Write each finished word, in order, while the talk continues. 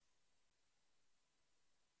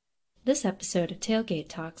This episode of Tailgate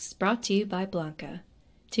Talks is brought to you by Blanca.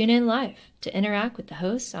 Tune in live to interact with the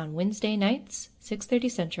hosts on Wednesday nights, 6:30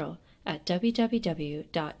 Central, at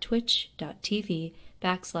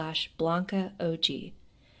www.twitch.tv/BlancaOG.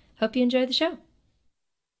 Hope you enjoy the show.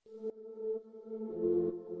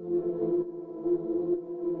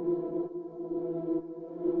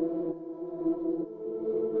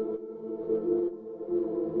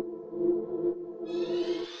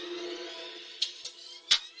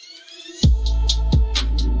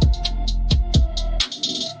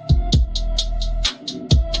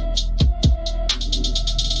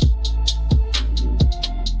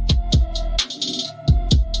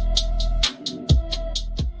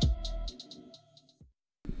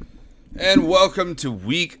 And welcome to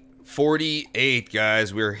week 48,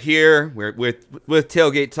 guys. We're here. We're with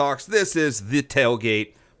Tailgate Talks. This is the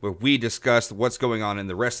Tailgate, where we discuss what's going on in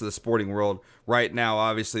the rest of the sporting world right now.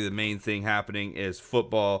 Obviously, the main thing happening is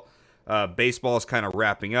football. Baseball is kind of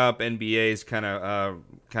wrapping up. NBA is kind of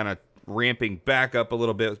ramping back up a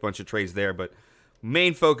little bit with a bunch of trades there. But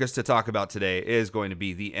main focus to talk about today is going to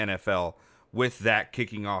be the NFL, with that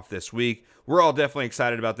kicking off this week. We're all definitely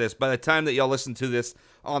excited about this. By the time that y'all listen to this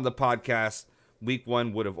on the podcast, week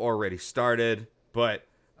one would have already started. But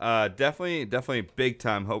definitely big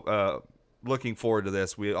time looking forward to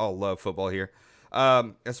this. We all love football here.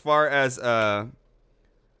 As far as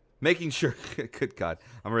making sure, good God,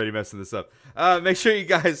 I'm already messing this up. Make sure you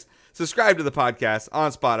guys subscribe to the podcast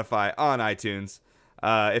on Spotify, on iTunes.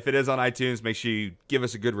 If it is on iTunes, make sure you give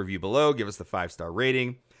us a good review below. Give us the 5-star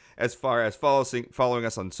rating. As far as following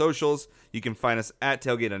us on socials, you can find us at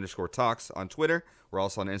Tailgate_Talks on Twitter. We're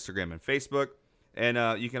also on Instagram and Facebook. And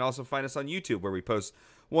you can also find us on YouTube, where we post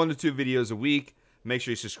 1 to 2 videos a week. Make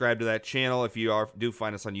sure you subscribe to that channel. If you do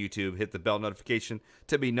find us on YouTube, hit the bell notification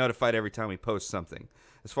to be notified every time we post something.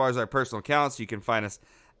 As far as our personal accounts, you can find us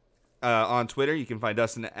on Twitter. You can find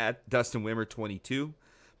Dustin at DustinWimmer22.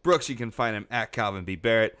 Brooks, you can find him at Calvin B.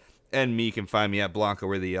 Barrett. And me, you can find me at Blanca,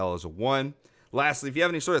 where the L is a 1. Lastly, if you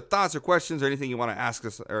have any sort of thoughts or questions or anything you want to ask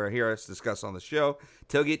us or hear us discuss on the show,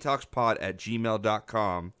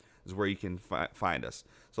 tailgatetalkspod@gmail.com is where you can find us.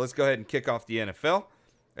 So let's go ahead and kick off the NFL,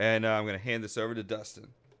 and I'm going to hand this over to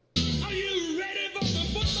Dustin. Are you ready for the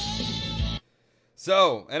football?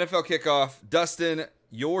 So, NFL kickoff. Dustin,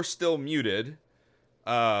 you're still muted,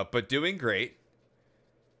 but doing great.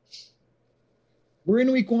 We're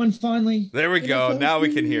in week one finally. There we go. Now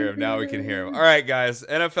we can hear him. All right, guys.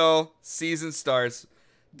 NFL season starts.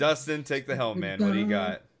 Dustin, take the helm, man. What do you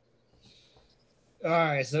got? All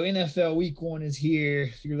right, so NFL week one is here.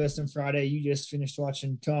 If you're listening Friday, you just finished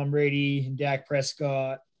watching Tom Brady and Dak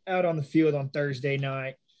Prescott out on the field on Thursday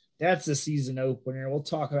night. That's the season opener. We'll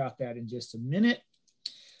talk about that in just a minute.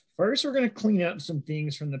 First, we're going to clean up some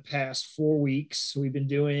things from the past 4 weeks. We've been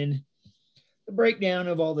doing the breakdown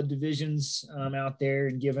of all the divisions out there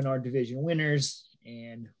and giving our division winners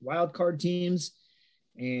and wild card teams.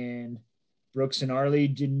 And Brooks and Arley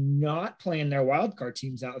did not plan their wild card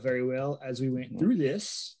teams out very well as we went through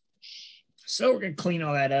this. So we're going to clean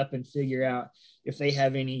all that up and figure out if they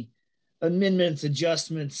have any amendments,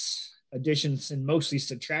 adjustments, additions, and mostly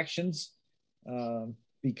subtractions,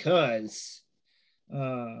 because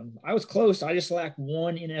I was close. I just lacked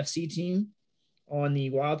one NFC team on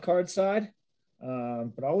the wild card side.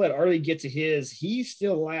 But I'll let Arley get to his. He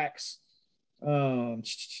still lacks.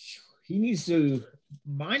 He needs to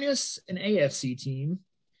minus an AFC team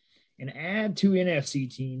and add 2 NFC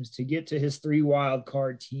teams to get to his 3 wild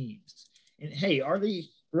card teams. And hey, Arley,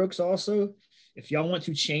 Brooks, also, if y'all want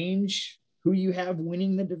to change who you have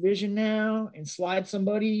winning the division now and slide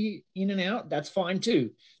somebody in and out, that's fine too.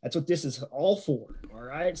 That's what this is all for. All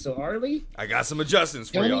right. So Arley, I got some adjustments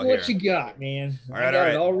for y'all here. tell me what you got, man. All I got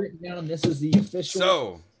it all written down. This is the official.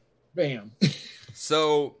 So, bam.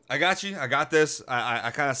 So I got you. I got this. I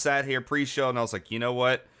kind of sat here pre-show and I was like, you know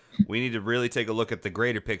what? We need to really take a look at the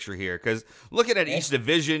greater picture here, because looking at each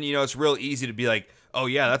division, it's real easy to be like, oh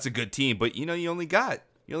yeah, that's a good team, but you only got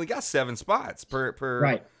 7 spots per.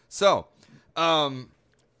 Right. So,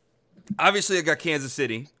 obviously I got Kansas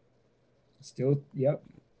City. Still, yep.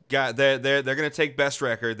 They're going to take best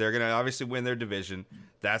record. They're going to obviously win their division.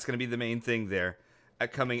 That's going to be the main thing there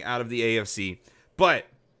coming out of the AFC. But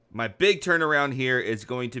my big turnaround here is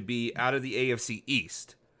going to be out of the AFC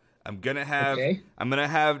East. I'm going to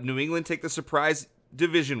have New England take the surprise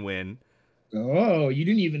division win. Oh, you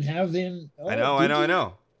didn't even have them. Oh, I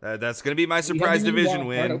know. That's going to be my surprise division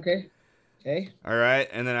win. Okay. All right,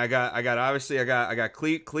 and then I got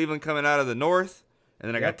Cleveland coming out of the North, and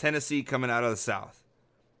then I got Tennessee coming out of the South.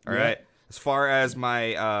 All right. As far as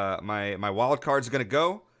my wild card's going to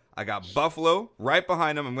go, I got Buffalo right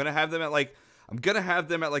behind them. I'm gonna have them at like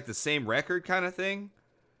the same record kind of thing.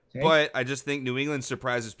 Okay. But I just think New England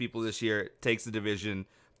surprises people this year. Takes the division.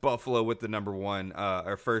 Buffalo with the number one,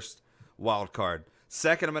 our first wild card.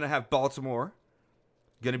 Second, I'm gonna have Baltimore.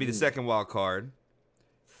 Gonna be the second wild card.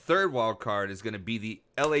 Third wild card is gonna be the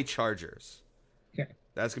LA Chargers. Okay.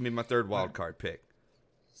 That's gonna be my third wild card pick.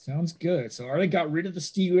 Sounds good. So Arley got rid of the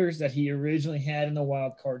Steelers that he originally had in the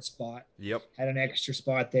wild card spot. Yep. Had an extra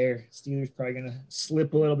spot there. Steelers probably going to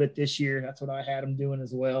slip a little bit this year. That's what I had them doing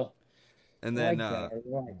as well. And then, do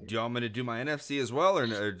you want me to do my NFC as well,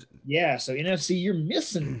 or yeah? So NFC, you're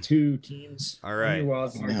missing 2 teams. All right. On your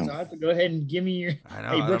wild card. So I have to go ahead and give me your. I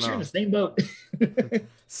know. Hey, Brooks, you're in the same boat.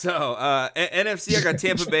 So NFC, I got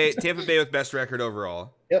Tampa Bay. Tampa Bay with best record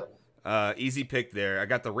overall. Yep. Easy pick there. I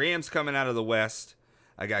got the Rams coming out of the West.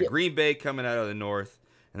 I got Green Bay coming out of the North,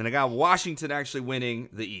 and then I got Washington actually winning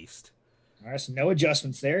the East. All right, so no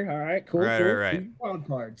adjustments there. All right, cool. Right, cool. right. Wild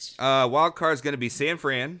cards. Wild card is going to be San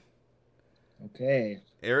Fran, Okay.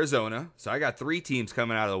 Arizona. So I got 3 teams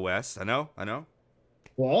coming out of the West. I know.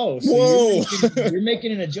 Whoa. So you're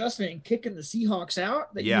making an adjustment and kicking the Seahawks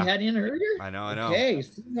out that you had in earlier? I know. Okay,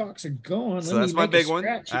 Seahawks are going. So that's my big one.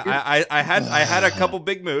 I had a couple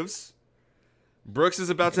big moves. Brooks is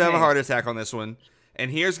about to have a heart attack on this one. And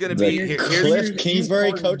here's going to be Cliff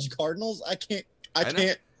Kingsbury coach Cardinals. I can't.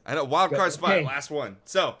 I know. Wild card spot, last one.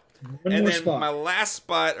 So, one more spot. My last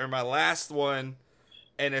spot or my last one,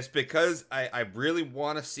 and it's because I really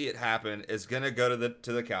want to see it happen, is going to go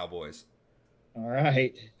to the Cowboys. All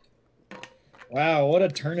right. Wow, what a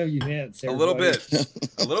turn of events. A little bit.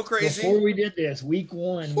 A little crazy. Before we did this, week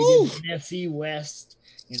 1, we did NFC West,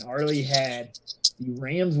 and Arley had the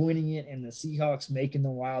Rams winning it and the Seahawks making the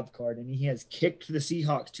wild card, and he has kicked the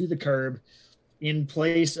Seahawks to the curb in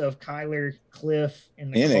place of Kyler, Cliff,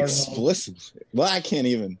 and the Cardinals. Well, I can't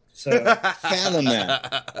even fathom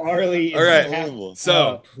that. Arley. All right.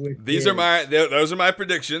 So those are my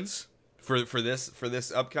predictions for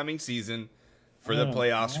this upcoming season for the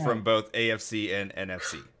playoffs from both AFC and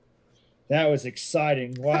NFC. That was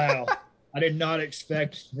exciting! Wow. I did not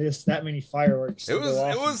expect that many fireworks. It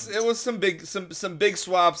was some big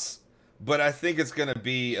swaps, but I think it's gonna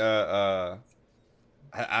be.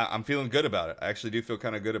 I'm feeling good about it. I actually do feel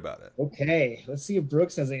kind of good about it. Okay, let's see if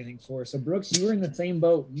Brooks has anything for us. So Brooks, you were in the same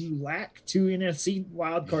boat. You lack 2 NFC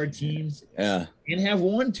wildcard teams, and have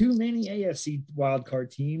 1 too many AFC wildcard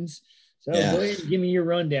teams. So go ahead and give me your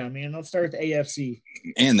rundown, man. Let's start with the AFC.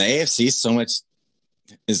 And the AFC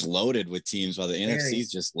is loaded with teams while the NFC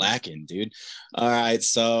is just lacking, dude. All right,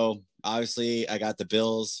 so obviously I got the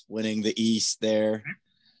Bills winning the East there.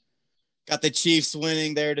 Got the Chiefs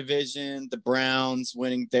winning their division, the Browns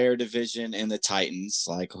winning their division, and the Titans,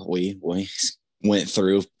 like we went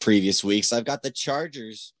through previous weeks. I've got the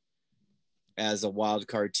Chargers as a wild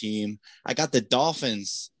card team. I got the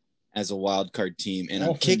Dolphins as a wild card team, and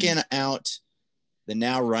I'm kicking out the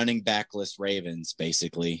now running backless Ravens,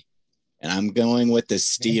 basically. And I'm going with the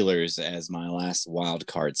Steelers as my last wild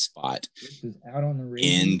card spot this is out on the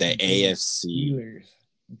in the AFC. Steelers.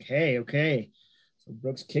 Okay. So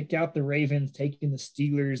Brooks kicked out the Ravens, taking the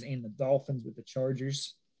Steelers and the Dolphins with the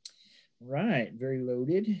Chargers. Right, very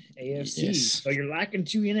loaded AFC. Yes. So you're lacking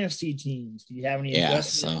 2 NFC teams. Do you have any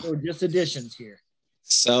adjustments or just additions here?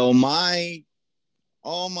 So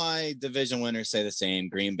all my division winners say the same: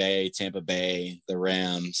 Green Bay, Tampa Bay, the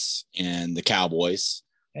Rams, and the Cowboys.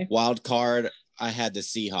 Okay. Wild card, I had the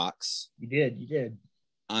Seahawks. You did.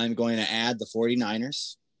 I'm going to add the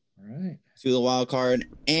 49ers. All right. To the wild card,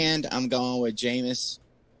 and I'm going with Jameis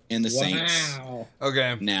and the Saints.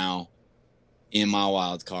 Okay. Now, in my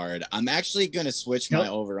wild card, I'm actually going to switch my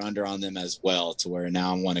over-under on them as well, to where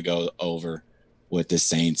now I want to go over with the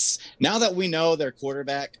Saints. Now that we know their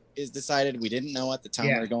quarterback is decided, we didn't know at the time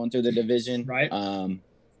we were going through the division. Right.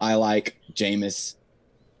 I like Jameis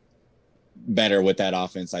better with that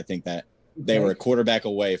offense. I think that they were a quarterback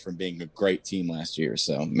away from being a great team last year,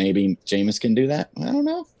 so maybe Jameis can do that. I don't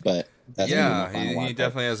know, but that's he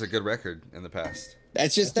definitely has a good record in the past.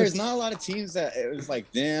 That's just there's not a lot of teams that it was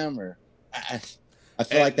like them, or I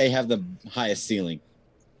feel like they have the highest ceiling.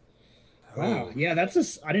 Wow, yeah,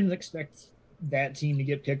 I didn't expect that team to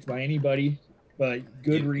get picked by anybody, but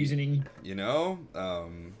good reasoning.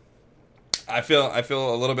 I feel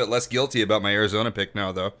a little bit less guilty about my Arizona pick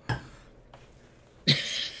now, though.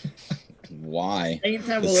 Why?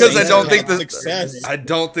 Because I don't think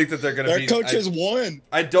that they're going to be. Their coaches won.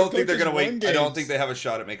 I don't think they're going to win. I don't think they have a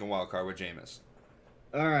shot at making wild card with Jameis.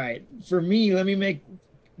 All right, for me, let me make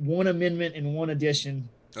one amendment and one addition.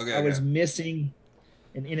 I was missing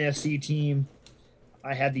an NFC team.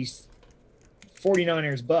 I had these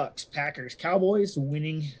 49ers, Bucks, Packers, Cowboys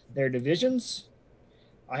winning their divisions.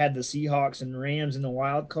 I had the Seahawks and Rams in the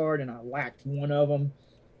wild card, and I lacked one of them.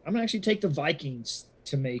 I'm going to actually take the Vikings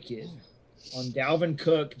to make it. On Dalvin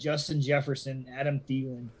Cook, Justin Jefferson, Adam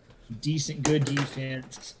Thielen, decent, good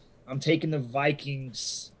defense. I'm taking the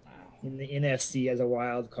Vikings in the NFC as a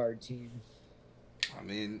wild card team. I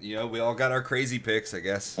mean, we all got our crazy picks, I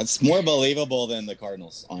guess. That's more believable than the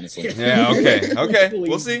Cardinals, honestly. Yeah, okay.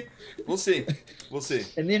 We'll see.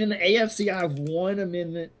 And then in the AFC, I have one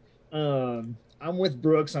amendment. I'm with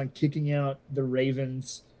Brooks on kicking out the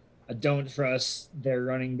Ravens. I don't trust their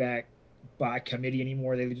running back by committee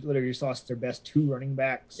anymore. They literally just lost their best 2 running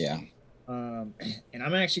backs. Yeah. And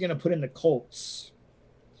I'm actually going to put in the Colts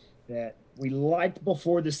that we liked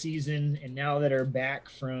before the season, and now that are back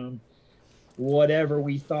from whatever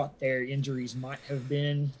we thought their injuries might have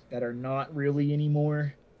been that are not really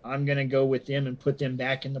anymore, I'm going to go with them and put them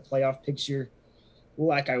back in the playoff picture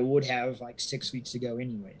like I would have like 6 weeks ago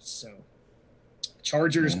anyways. So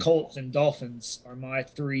Chargers, Colts, and Dolphins are my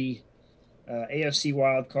 3 AFC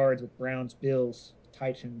wild cards with Browns, Bills,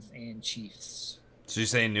 Titans, and Chiefs. So you're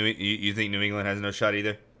saying you think New England has no shot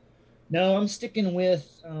either? No, I'm sticking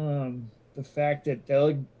with the fact that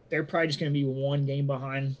they're probably just going to be 1 game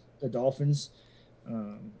behind the Dolphins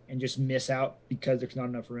and just miss out because there's not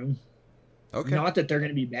enough room. Okay. Not that they're going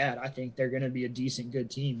to be bad. I think they're going to be a decent,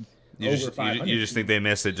 good team. You just think they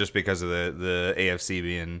missed it just because of the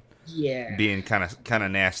AFC being kind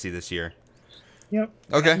of nasty this year. Yep.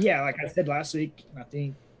 Okay. Yeah, like I said last week, I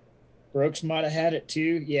think Brooks might have had it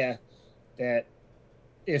too. Yeah, that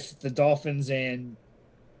if the Dolphins and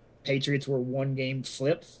Patriots were 1 game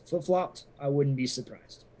flip-flopped, I wouldn't be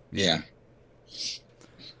surprised. Yeah.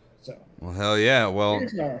 So. Well, hell yeah. Well,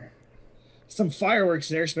 some fireworks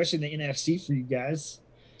there, especially in the NFC for you guys.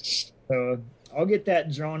 So I'll get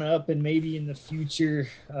that drawn up, and maybe in the future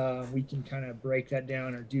we can kind of break that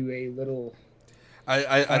down or do a little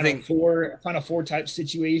I think Final Four type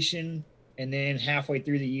situation, and then halfway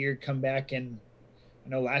through the year come back. And I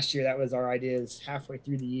know last year that was our idea, is halfway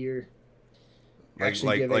through the year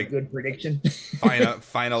actually give a good prediction.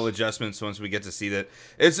 final adjustments once we get to see that.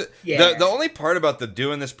 It's the only part about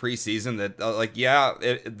doing this preseason that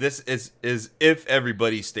this is if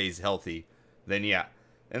everybody stays healthy, then yeah.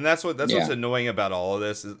 And that's what's annoying about all of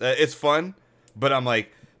this. It's fun, but I'm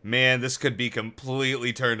like, man, this could be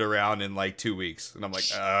completely turned around in like 2 weeks. And I'm like,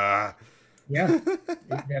 Yeah.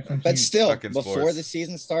 But still, Fucking before sports. the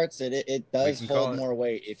season starts, it does hold more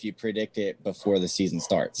weight if you predict it before the season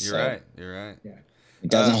starts. You're right. Yeah. It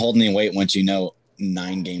doesn't hold any weight once you know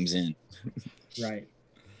 9 games in. Right.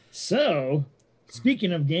 So,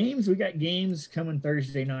 speaking of games, we got games coming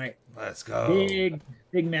Thursday night. Let's go.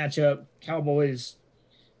 Big matchup. Cowboys,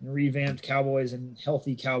 revamped Cowboys and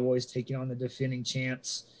healthy Cowboys taking on the defending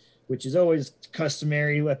champs, which is always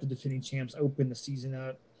customary. Let the defending champs open the season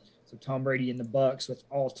up. So Tom Brady and the Bucks with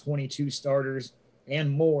all 22 starters and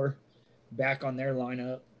more back on their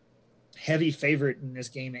lineup. Heavy favorite in this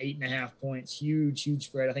game, 8.5 points. Huge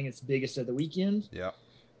spread. I think it's the biggest of the weekend. Yeah.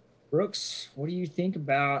 Brooks, what do you think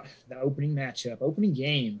about the opening matchup, opening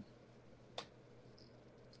game?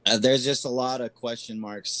 There's just a lot of question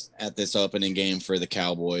marks at this opening game for the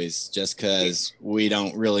Cowboys, just because we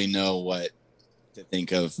don't really know what to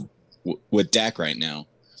think of with Dak right now.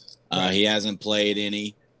 He hasn't played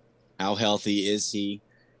any. How healthy is he?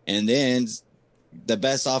 And then the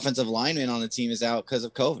best offensive lineman on the team is out because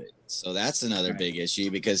of COVID. So that's another big issue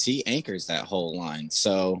because he anchors that whole line.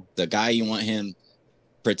 So the guy you want him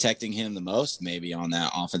protecting him the most maybe on that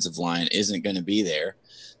offensive line isn't going to be there.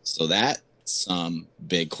 So that's some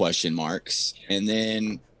big question marks. And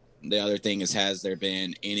then the other thing is, has there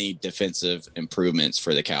been any defensive improvements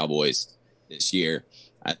for the Cowboys this year?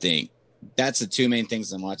 I think that's the 2 main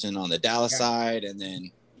things I'm watching on the Dallas side, and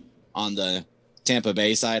then on the Tampa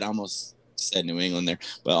Bay side, I almost said New England there,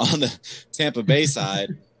 but on the Tampa Bay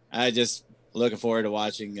side, I just looking forward to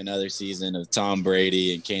watching another season of Tom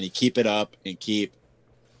Brady, and can he keep it up and keep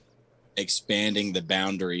expanding the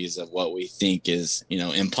boundaries of what we think is,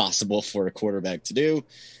 impossible for a quarterback to do.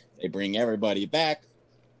 They bring everybody back.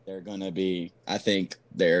 They're going to be, I think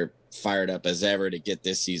they're fired up as ever to get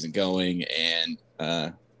this season going. And,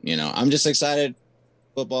 I'm just excited.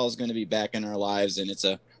 Football is going to be back in our lives, and it's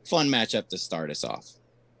a fun matchup to start us off.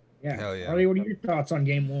 Yeah. Hell yeah. Arley, what are your thoughts on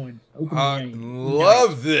game 1?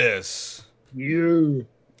 Love this.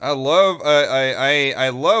 I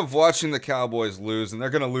love watching the Cowboys lose, and they're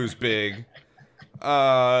gonna lose big.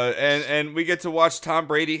 And we get to watch Tom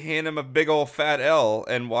Brady hand him a big old fat L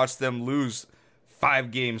and watch them lose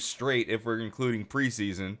 5 games straight if we're including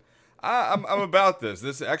preseason. I'm about this.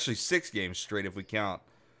 This is actually 6 games straight if we count.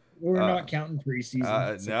 We're not counting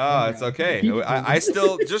preseason. So No, it's okay. keep it I moving.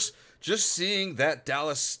 still just seeing that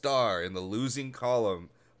Dallas star in the losing column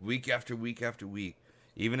week after week after week,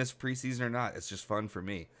 even if it's preseason or not, it's just fun for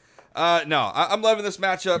me. No, I'm loving this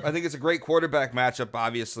matchup. I think it's a great quarterback matchup.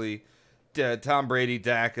 Obviously, Tom Brady,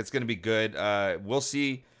 Dak. It's going to be good. We'll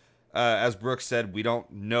see. As Brooks said, we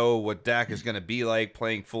don't know what Dak is going to be like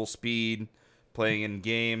playing full speed, playing in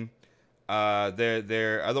game.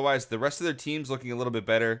 They're otherwise the rest of their team's looking a little bit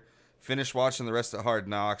better. Finished watching the rest of Hard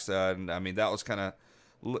Knocks, and I mean that was kind of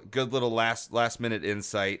good little last minute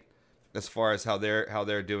insight as far as how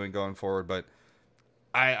they're doing going forward. But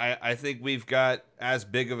I think we've got as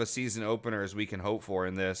big of a season opener as we can hope for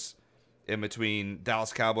in this, in between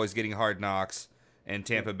Dallas Cowboys getting Hard Knocks and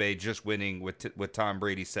Tampa Bay just winning with Tom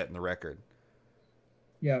Brady setting the record.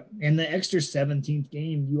 Yeah, and the extra 17th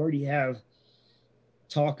game, you already have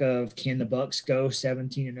talk of can the Bucks go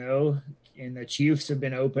 17-0, and the Chiefs have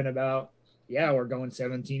been open about, we're going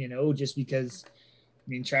 17-0 just because. I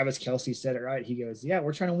mean, Travis Kelce said it right. He goes,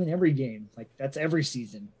 we're trying to win every game. Like that's every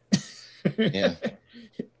season. Yeah.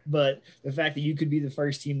 But the fact that you could be the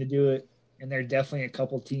first team to do it, and there are definitely a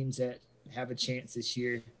couple teams that have a chance this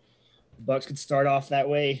year. The Bucks could start off that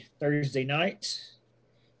way Thursday night.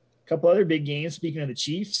 A couple other big games. Speaking of the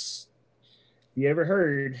Chiefs, have you ever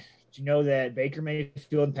heard? Did you know that Baker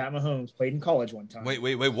Mayfield and Pat Mahomes played in college one time? Wait,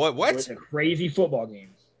 what? It was a crazy football game.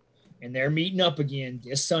 And they're meeting up again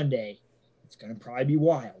this Sunday. It's going to probably be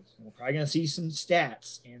wild. We're probably going to see some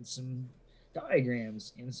stats and some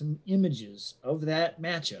diagrams and some images of that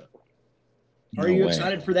matchup. Are you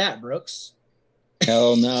excited for that, Brooks?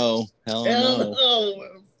 Hell no. Hell no.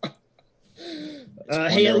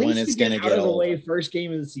 Hey, at least it's going to get out of the way first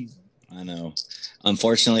game of the season. I know.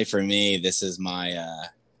 Unfortunately for me, this is my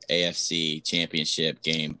AFC championship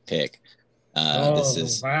game pick. This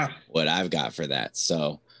is what I've got for that.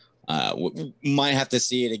 So we might have to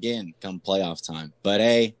see it again come playoff time. But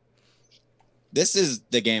hey, this is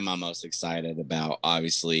the game I'm most excited about.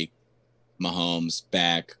 Obviously, Mahomes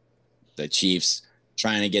back, the Chiefs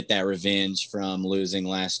trying to get that revenge from losing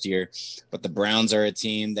last year. But the Browns are a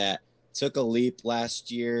team that took a leap last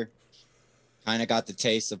year, kind of got the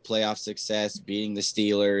taste of playoff success, beating the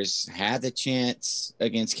Steelers, had the chance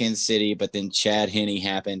against Kansas City, but then Chad Henne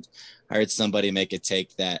happened. I heard somebody make a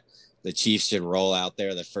take that the Chiefs should roll out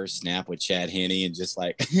there the first snap with Chad Henne and just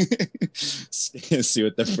like see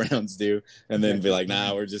what the Browns do, and then be like,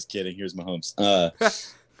 nah, we're just kidding. Here's Mahomes.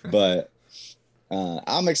 But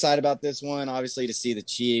I'm excited about this one, obviously, to see the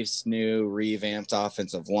Chiefs' new revamped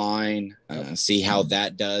offensive line, see how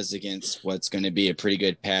that does against what's going to be a pretty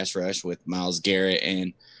good pass rush with Myles Garrett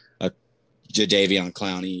and Jadeveon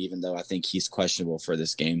Clowney, even though I think he's questionable for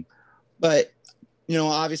this game. But,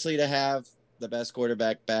 obviously to have the best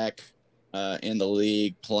quarterback back in the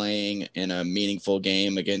league playing in a meaningful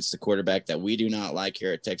game against a quarterback that we do not like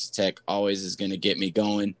here at Texas Tech always is going to get me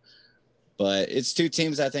going. But it's two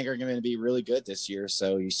teams I think are going to be really good this year.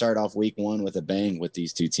 So you start off week one with a bang with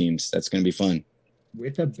these two teams. That's going to be fun.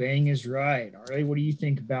 With a bang is right. Arley, what do you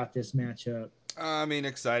think about this matchup? I mean,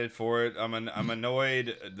 excited for it. I'm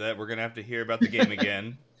annoyed that we're going to have to hear about the game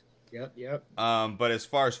again. Yep. But as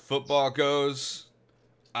far as football goes,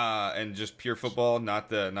 and just pure football, not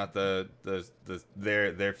their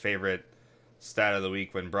favorite stat of the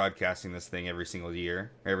week when broadcasting this thing every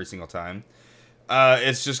single time.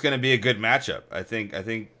 It's just going to be a good matchup. I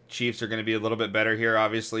think Chiefs are going to be a little bit better here,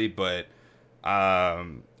 obviously, but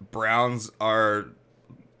Browns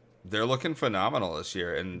they're looking phenomenal this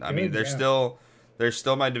year, and I mean they're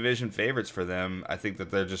still my division favorites for them. I think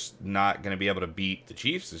that they're just not going to be able to beat the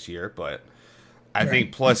Chiefs this year, but I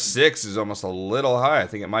think +6 is almost a little high. I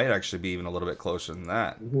think it might actually be even a little bit closer than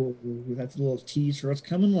that. That's a little tease for what's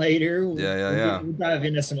coming later. We'll dive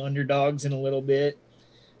into some underdogs in a little bit.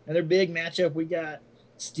 Another big matchup, we got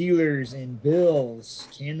Steelers and Bills.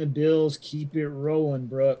 Can the Bills keep it rolling,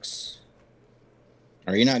 Brooks?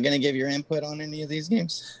 Are you not going to give your input on any of these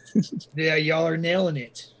games? Yeah, y'all are nailing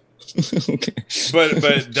it. Okay.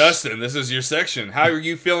 But Dustin, this is your section. How are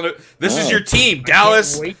you feeling? This is your team,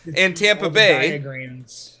 Dallas and Tampa Bay.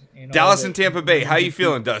 Dallas and Tampa Bay. How you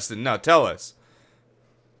feeling, Dustin? No, tell us.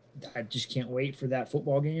 I just can't wait for that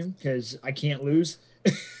football game because I can't lose.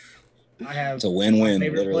 I have it's a win-win, my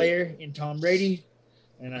favorite literally. player in Tom Brady,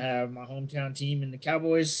 and I have my hometown team in the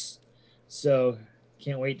Cowboys. So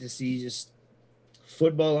can't wait to see just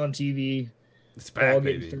football on TV. It's back, ball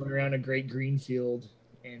baby. getting thrown around a great green field,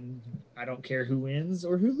 and I don't care who wins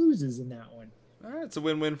or who loses in that one. All right, it's a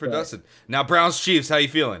win-win for Dustin. Now, Browns Chiefs, how you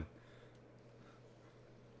feeling?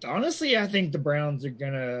 Honestly, I think the Browns are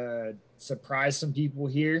going to surprise some people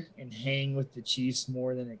here and hang with the Chiefs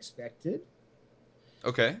more than expected.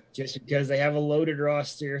 Okay. Just because they have a loaded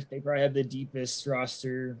roster. They probably have the deepest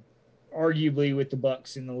roster, arguably with the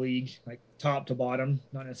Bucks in the league, like top to bottom.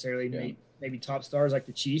 Not necessarily maybe top stars like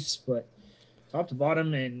the Chiefs, but top to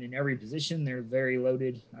bottom and in every position, they're very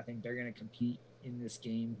loaded. I think they're going to compete in this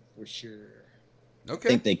game for sure. Okay.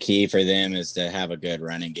 I think the key for them is to have a good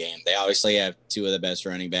running game. They obviously have two of the best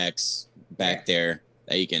running backs back there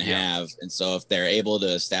that you can have. And so if they're able to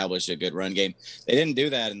establish a good run game, they didn't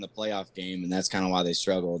do that in the playoff game, and that's kind of why they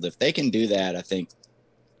struggled. If they can do that, I think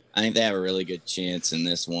they have a really good chance in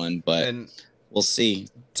this one, but we'll see.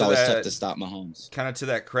 It's always tough to stop Mahomes. Kind of to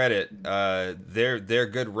that credit, their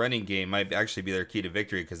good running game might actually be their key to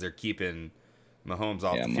victory because they're keeping Mahomes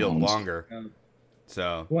off the field longer.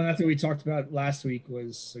 So, well, that's what we talked about last week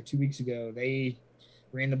 2 weeks ago. They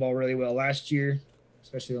ran the ball really well last year,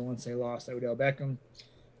 especially once they lost Odell Beckham.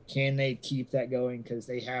 Can they keep that going? Because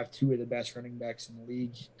they have two of the best running backs in the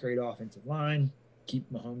league, great offensive line, keep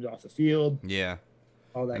Mahomes off the field. Yeah.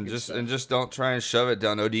 All that and stuff. just don't try and shove it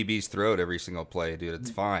down ODB's throat every single play, dude. It's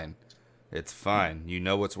fine. It's fine. You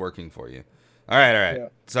know what's working for you. All right. Yeah.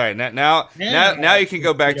 Sorry. Now you can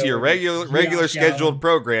go back to your regular scheduled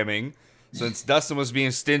programming. Since Dustin was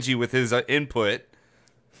being stingy with his input.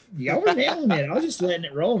 Y'all were nailing it. I was just letting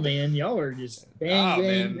it roll, man. Y'all were just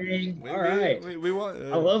bang. All right. We want.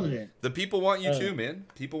 I love it. The people want you too, man.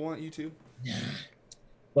 People want you too.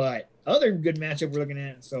 But other good matchup we're looking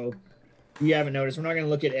at. So if you haven't noticed, we're not going to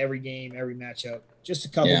look at every game, every matchup. Just a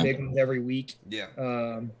couple big ones every week. Yeah.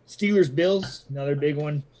 Steelers, Bills, another big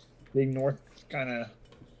one. Big North kind of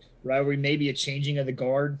rivalry, maybe a changing of the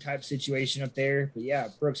guard type situation up there. But yeah,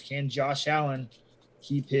 Brooks, can Josh Allen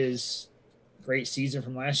keep his great season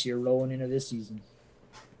from last year rolling into this season?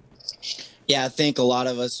 Yeah, I think a lot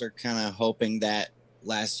of us are kind of hoping that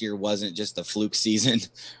last year wasn't just a fluke season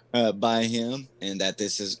by him and that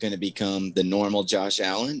this is going to become the normal Josh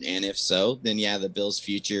Allen. And if so, then yeah, the Bills'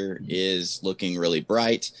 future is looking really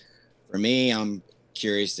bright. For me, I'm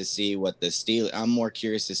curious to see what I'm more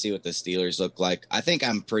curious to see what the Steelers look like. I think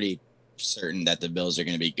I'm pretty certain that the Bills are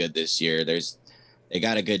going to be good this year. They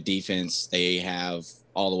got a good defense. They have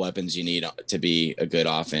all the weapons you need to be a good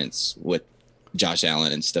offense with Josh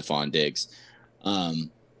Allen and Stephon Diggs.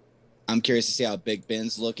 I'm curious to see how Big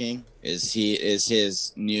Ben's looking. Is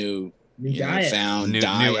his new found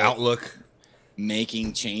diet, new outlook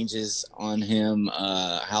making changes on him?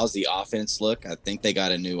 How's the offense look? I think they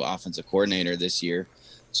got a new offensive coordinator this year.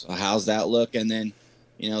 So how's that look? And then,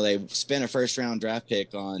 they spent a first round draft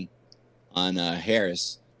pick on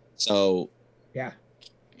Harris. So, yeah,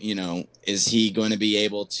 is he going to be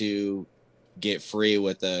able to get free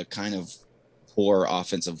with a kind of poor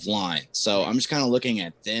offensive line? So I'm just kind of looking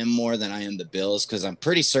at them more than I am the Bills, because I'm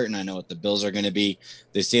pretty certain I know what the Bills are going to be.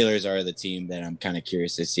 The Steelers are the team that I'm kind of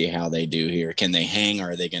curious to see how they do here. Can they hang,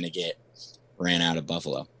 or are they going to get ran out of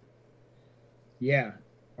Buffalo? Yeah.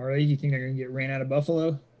 Arley, do you think they're going to get ran out of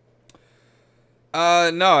Buffalo?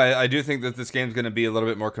 No, I do think that this game's going to be a little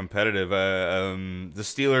bit more competitive. The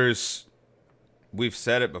Steelers, we've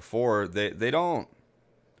said it before, they're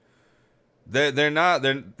not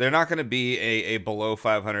going to be a below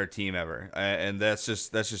 500 team ever, and that's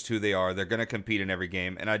just who they are. They're going to compete in every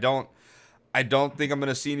game, and I don't think I'm going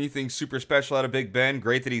to see anything super special out of Big Ben.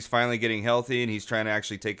 Great that he's finally getting healthy and he's trying to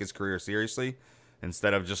actually take his career seriously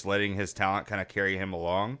instead of just letting his talent kind of carry him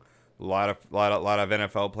along. A lot of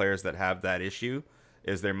NFL players that have that issue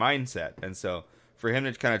is their mindset, and so for him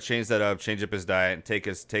to kind of change that up, change up his diet, and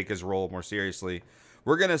take his role more seriously,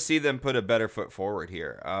 we're going to see them put a better foot forward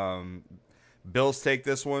here. Bills take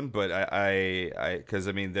this one, but because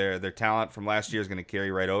their talent from last year is going to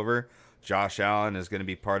carry right over. Josh Allen is going to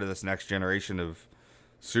be part of this next generation of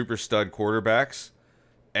super stud quarterbacks,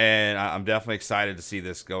 and I'm definitely excited to see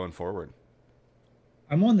this going forward.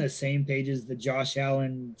 I'm on the same page as the Josh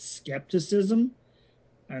Allen skepticism,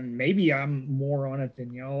 and maybe I'm more on it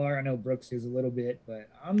than y'all are. I know Brooks is a little bit, but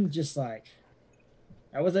I'm just like,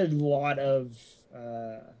 that was a lot of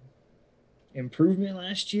improvement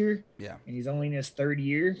last year. Yeah. And he's only in his third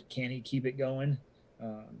year. Can he keep it going?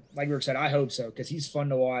 Like Brooks said, I hope so, because he's fun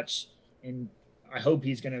to watch, and I hope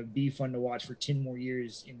he's going to be fun to watch for 10 more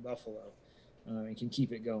years in Buffalo and can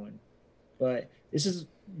keep it going. But this is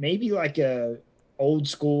maybe like a old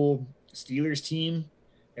school Steelers team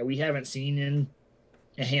that we haven't seen in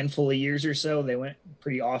a handful of years or so. They went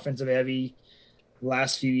pretty offensive heavy the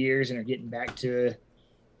last few years and are getting back to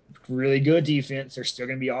really good defense. They're still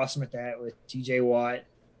going to be awesome at that with TJ Watt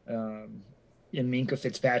and Minkah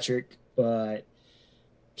Fitzpatrick, but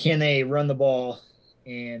can they run the ball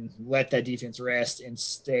and let that defense rest and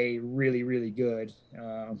stay really, really good,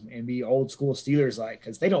 and be old school Steelers like,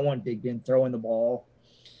 because they don't want Big Ben throwing the ball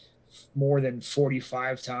more than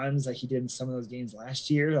 45 times like he did in some of those games last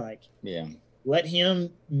year. Like, Yeah. let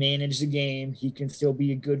him manage the game. He can still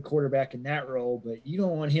be a good quarterback in that role, but you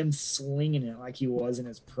don't want him slinging it like he was in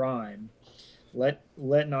his prime. Let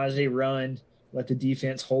Najee run. Let the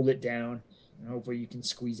defense hold it down, and hopefully you can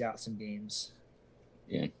squeeze out some games.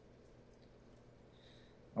 Yeah.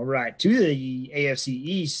 All right, to the AFC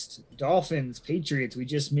East, Dolphins, Patriots. We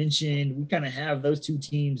just mentioned we kind of have those two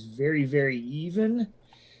teams very, very even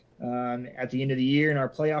at the end of the year in our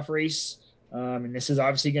playoff race. And this is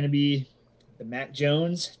obviously going to be the Mac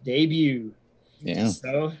Jones debut. Yeah.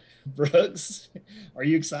 So, Brooks, are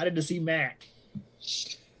you excited to see Mac?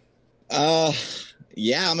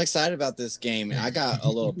 Yeah, I'm excited about this game. I got a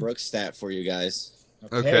little Brooks stat for you guys.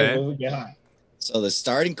 Okay. What we got? So the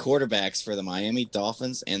starting quarterbacks for the Miami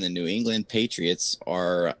Dolphins and the New England Patriots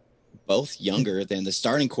are both younger than the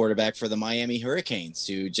starting quarterback for the Miami Hurricanes,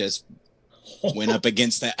 who just went up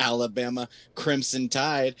against the Alabama Crimson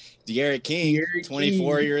Tide. De'Aaron King,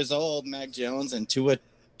 24 years old, Mac Jones, and Tua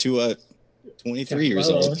 23 years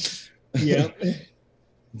old. Yep.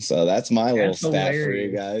 So that's my little stat hilarious for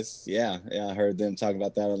you guys. Yeah, I heard them talk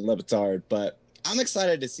about that on Le Batard. But I'm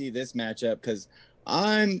excited to see this matchup because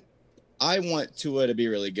I want Tua to be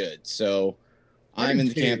really good. So I'm in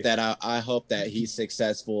the camp that I hope that he's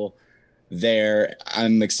successful there.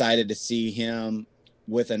 I'm excited to see him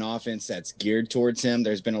with an offense that's geared towards him.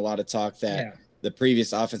 There's been a lot of talk that the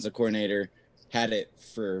previous offensive coordinator had it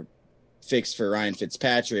fixed for Ryan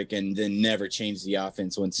Fitzpatrick and then never changed the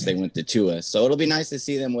offense once they went to Tua. So it'll be nice to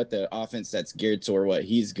see them with the offense that's geared toward what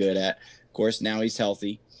he's good at. Of course, now he's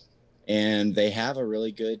healthy. And they have a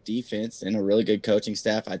really good defense and a really good coaching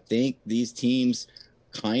staff. I think these teams,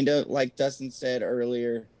 kind of like Dustin said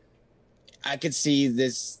earlier, I could see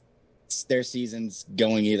their seasons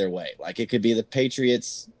going either way. Like, it could be the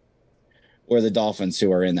Patriots or the Dolphins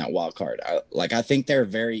who are in that wild card. I think they're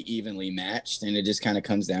very evenly matched, and it just kind of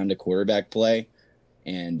comes down to quarterback play.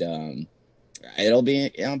 And I'll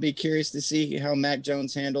be curious to see how Mac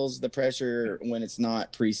Jones handles the pressure when it's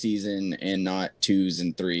not preseason and not 2s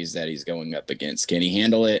and 3s that he's going up against. Can he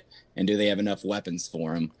handle it? And do they have enough weapons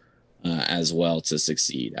for him as well to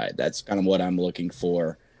succeed? That's kind of what I'm looking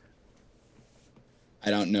for. I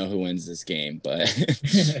don't know who wins this game, but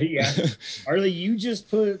yeah. Arley, you just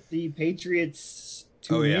put the Patriots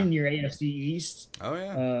to win your AFC East. Oh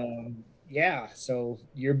yeah. Yeah. So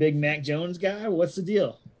you're a big Mac Jones guy. What's the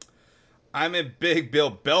deal? I'm a big Bill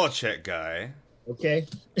Belichick guy. Okay.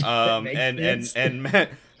 And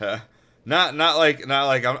not like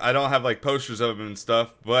I don't have like posters of him and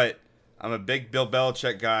stuff, but I'm a big Bill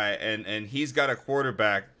Belichick guy, and he's got a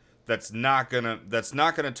quarterback that's not gonna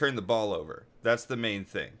turn the ball over. That's the main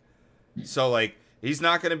thing. So like, he's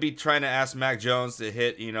not gonna be trying to ask Mac Jones to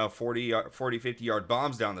hit 40, 50 yard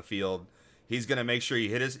bombs down the field. He's gonna make sure he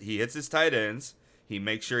hits his tight ends. He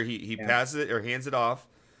makes sure he passes it or hands it off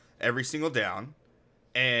every single down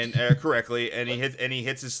and correctly, and he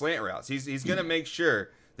hits his slant routes. He's gonna make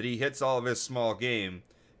sure that he hits all of his small game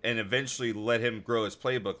and eventually let him grow his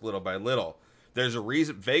playbook little by little. There's a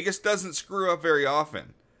reason Vegas doesn't screw up very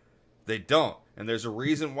often. They don't, and there's a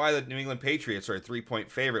reason why the New England Patriots are a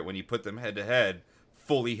 3-point favorite when you put them head to head,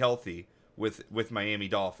 fully healthy with Miami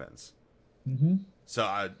Dolphins. Mm-hmm.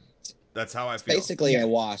 So that's how I feel. Basically a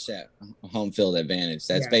wash at home field advantage.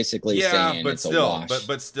 That's basically saying but it's still, a wash.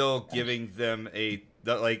 But still giving them it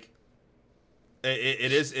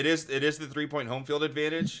is the 3-point home field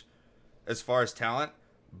advantage as far as talent,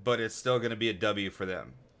 but it's still going to be a W for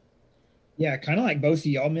them. Yeah, kind of like both of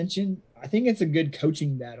y'all mentioned. I think it's a good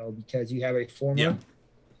coaching battle because you have a former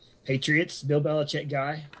Patriots, Bill Belichick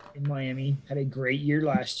guy in Miami, had a great year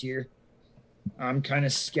last year. I'm kind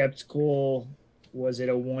of skeptical. Was it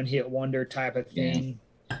a one-hit wonder type of thing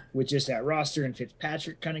with just that roster, and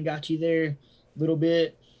Fitzpatrick kind of got you there a little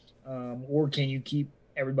bit? Or can you keep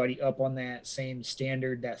everybody up on that same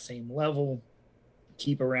standard, that same level,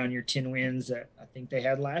 keep around your 10 wins that I think they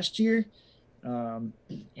had last year?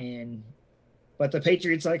 But the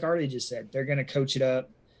Patriots, like Arlie just said, they're going to coach it up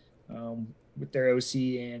with their OC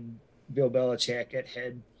and Bill Belichick at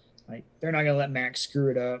head. Like, they're not going to let Max screw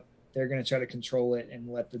it up. They're going to try to control it and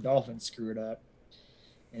let the Dolphins screw it up.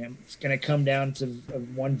 And it's going to come down to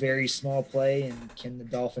one very small play, and can the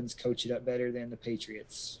Dolphins coach it up better than the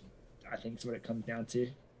Patriots? I think that's what it comes down to.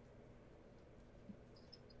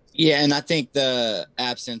 Yeah, and I think the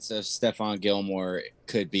absence of Stephon Gilmore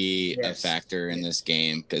could be a factor in this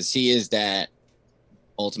game because he is that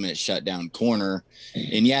ultimate shutdown corner.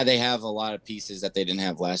 And yeah, they have a lot of pieces that they didn't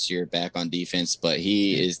have last year back on defense, but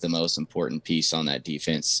he is the most important piece on that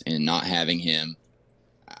defense. And not having him,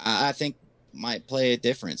 I think, might play a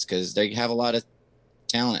difference because they have a lot of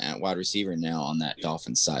talent at wide receiver now on that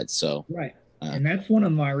Dolphins side. So right. And that's one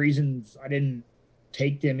of my reasons I didn't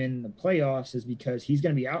take them in the playoffs is because he's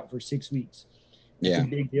going to be out for 6 weeks. It's a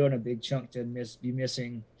big deal and a big chunk to be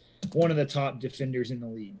missing one of the top defenders in the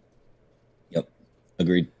league. Yep.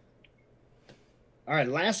 Agreed. All right.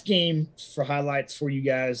 Last game for highlights for you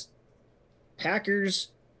guys. Packers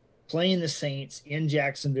playing the Saints in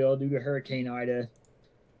Jacksonville due to Hurricane Ida.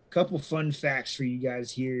 Couple fun facts for you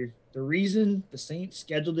guys here. The reason the Saints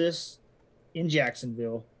scheduled this in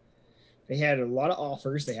Jacksonville, they had a lot of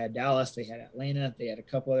offers. They had Dallas, they had Atlanta, they had a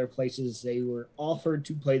couple other places. They were offered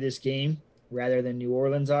to play this game rather than New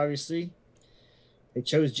Orleans, obviously. They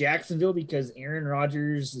chose Jacksonville because Aaron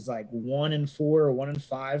Rodgers is like 1-4 or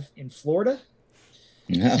 1-5 in Florida.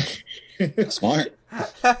 Yeah. Smart.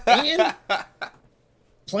 And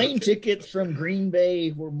plane tickets from Green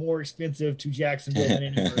Bay were more expensive to Jacksonville than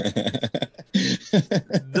anywhere.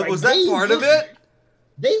 Was that part of it?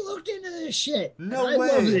 They looked into this shit. No way. I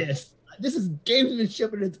love this. This is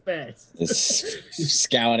gamesmanship at its best. This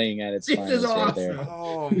scouting at its this finest is awesome. right there.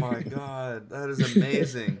 Oh my god, that is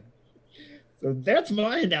amazing. So that's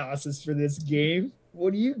my analysis for this game.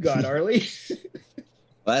 What do you got, Arley?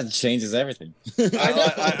 Well, that changes everything.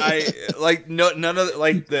 I like none of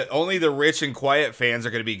like the only the rich and quiet fans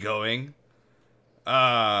are going to be going.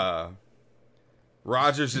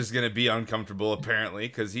 Rodgers is going to be uncomfortable apparently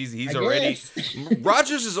because he's already.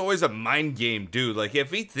 Rodgers is always a mind game dude. Like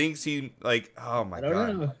if he thinks he like, oh my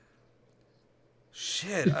god, know.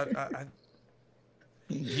 Shit.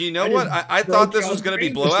 You know what? I thought this was going to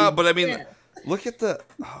be blowout, but I mean, look at the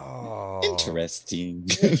interesting.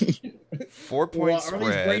 4-point spread.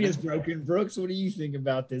 Arley's brain is broken. Brooks, what do you think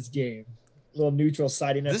about this game? A little neutral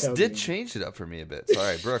side NFL This did game. change it up for me a bit.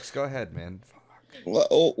 Sorry, Brooks, go ahead, man.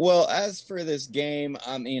 Well, as for this game,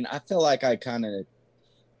 I mean, I feel like I kind of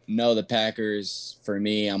know the Packers. For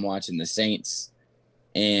me, I'm watching the Saints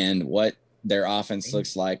and what their offense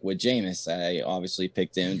looks like with Jameis. I obviously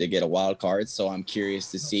picked him to get a wild card, so I'm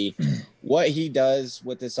curious to see what he does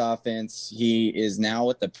with this offense. He is now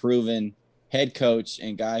with the proven head coach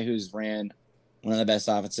and guy who's ran one of the best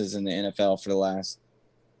offenses in the NFL for the last,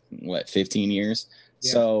 15 years.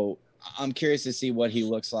 Yeah. So I'm curious to see what he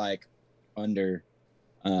looks like under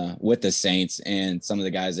with the Saints and some of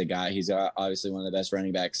the guys they got. He's obviously one of the best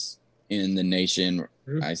running backs in the nation.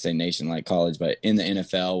 I say nation like college, but in the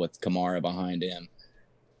NFL with Kamara behind him.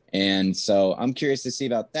 And so I'm curious to see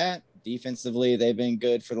about that. Defensively, they've been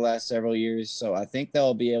good for the last several years. So I think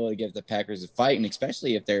they'll be able to give the Packers a fight, and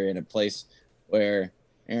especially if they're in a place where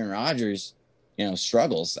Aaron Rodgers,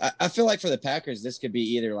 struggles. I feel like for the Packers, this could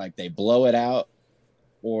be either like they blow it out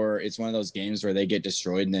or it's one of those games where they get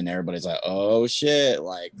destroyed and then everybody's like, oh shit,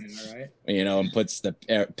 and puts the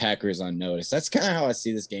Packers on notice. That's kind of how I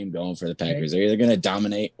see this game going for the Packers. They're either going to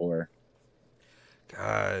dominate or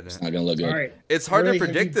it's not going to look good. Right. It's hard to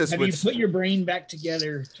predict this. Have you put your brain back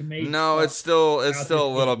together to make? No, it's still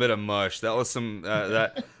a little bit of mush. That was some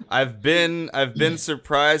that I've been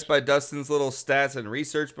surprised by Dustin's little stats and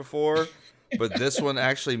research before, but this one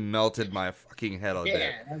actually melted my fucking head a bit.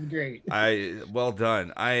 Yeah, that's great. Well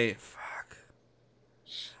done. I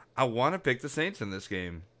want to pick the Saints in this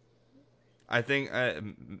game. I think. Oh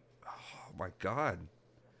my god.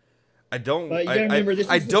 I don't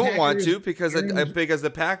want to because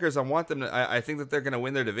the Packers, I want them to. I think that they're going to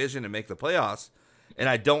win their division and make the playoffs, and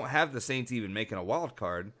I don't have the Saints even making a wild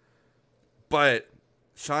card. But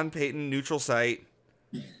Sean Payton, neutral site,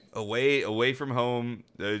 away from home,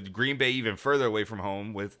 the Green Bay even further away from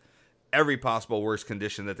home with every possible worst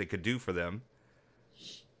condition that they could do for them.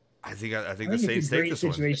 I think the Saints take this one.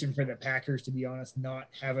 It's a great situation for the Packers, to be honest, not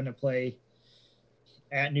having to play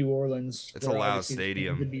at New Orleans. It's a loud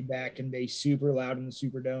stadium. To be back and be super loud in the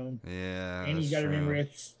Superdome. Yeah, and you got to remember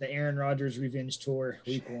it's the Aaron Rodgers revenge tour,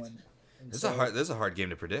 week 1. This is a hard game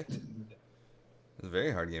to predict. It's a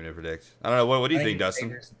very hard game to predict. I don't know. What do you think,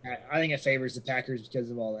 Dustin? I think it favors the Packers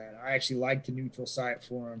because of all that. I actually like the neutral site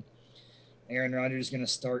for him. Aaron Rodgers is going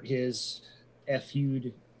to start his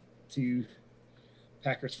feud to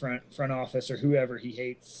Packers front office or whoever he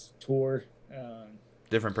hates tour.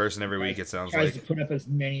 Different person every week, it sounds tries like. To put up as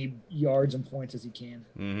many yards and points as he can.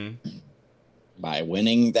 Mm-hmm. By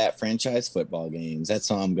winning that franchise football games. That's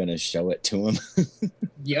how I'm going to show it to him.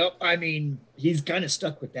 Yep. I mean, he's kind of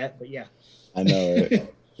stuck with that, but yeah. I know.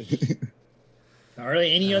 Right? All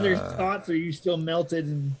right. Any other thoughts? Or are you still melted?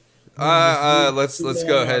 And Let's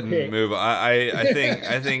go ahead and move. I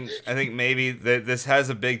think maybe that this has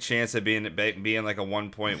a big chance of being like a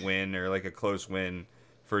 1-point win or like a close win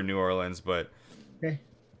for New Orleans, but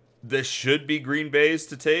this should be Green Bay's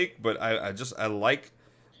to take. But I like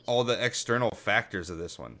all the external factors of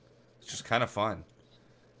this one. It's just kind of fun.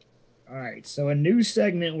 All right, so a new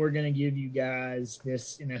segment we're going to give you guys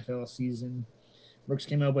this NFL season. Brooks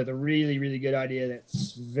came up with a really, really good idea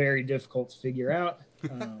that's very difficult to figure out.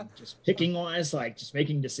 Just picking wise, like just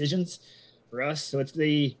making decisions for us. So it's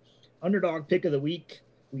the underdog pick of the week.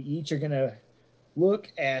 We each are going to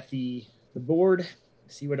look at the board,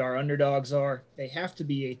 see what our underdogs are. They have to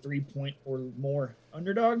be a 3-point or more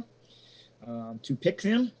underdog to pick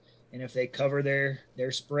them. And if they cover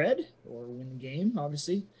their spread or win the game,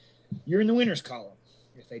 obviously, you're in the winners column.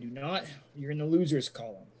 If they do not, you're in the losers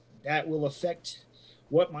column. That will affect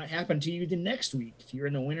what might happen to you the next week. If you're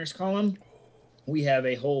in the winners column, we have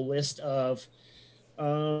a whole list of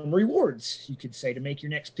rewards, you could say, to make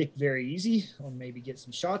your next pick very easy, or maybe get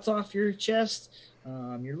some shots off your chest,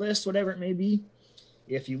 your list, whatever it may be.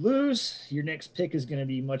 If you lose, your next pick is going to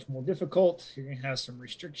be much more difficult. You're going to have some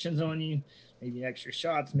restrictions on you, maybe extra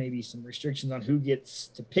shots, maybe some restrictions on who gets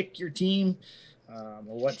to pick your team, or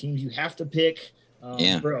what teams you have to pick.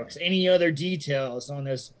 Brooks, any other details on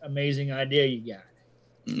this amazing idea you got?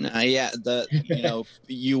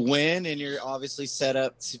 You win and you're obviously set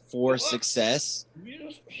up for success.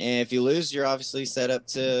 And if you lose, you're obviously set up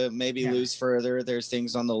to maybe lose further. There's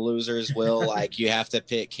things on the losers will, like you have to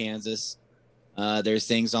pick Kansas. There's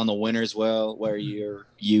things on the winners will where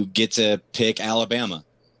you get to pick Alabama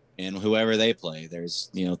and whoever they play.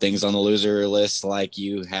 There's things on the loser list like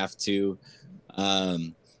you have to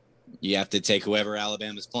take whoever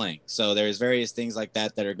Alabama's playing. So there's various things like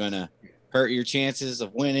that are going to hurt your chances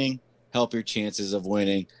of winning, help your chances of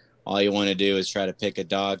winning. All you want to do is try to pick a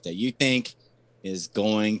dog that you think is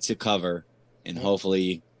going to cover, and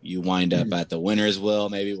hopefully you wind up at the winners will.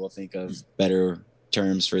 Maybe we'll think of better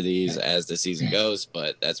terms for these as the season goes,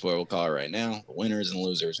 but that's what we'll call it right now. The winners and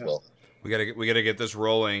losers will. We gotta get this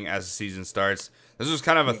rolling as the season starts. This was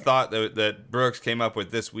kind of a thought that Brooks came up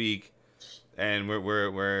with this week. And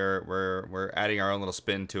we're adding our own little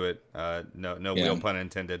spin to it. No real pun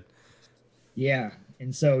intended. Yeah,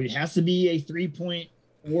 and so it has to be a 3-point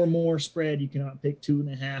or more spread. You cannot pick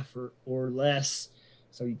 2.5 or less.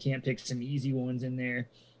 So you can't pick some easy ones in there.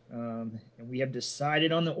 And we have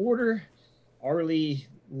decided on the order. Arley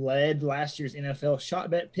led last year's NFL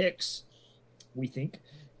shot bet picks, we think.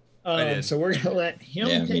 So we're gonna let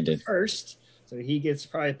him pick first. So he gets to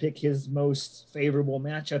probably pick his most favorable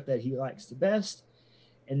matchup that he likes the best.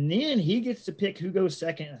 And then he gets to pick who goes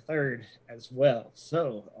second and third as well.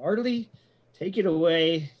 So, Arley, take it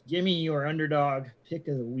away. Give me your underdog pick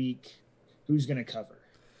of the week. Who's going to cover?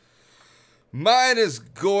 Mine is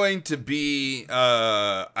going to be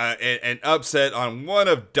an upset on one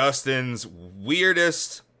of Dustin's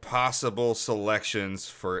weirdest possible selections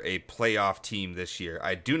for a playoff team this year.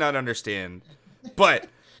 I do not understand, but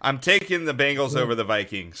I'm taking the Bengals over the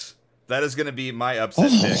Vikings. That is going to be my upset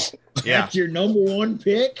pick. Yeah, that's your number one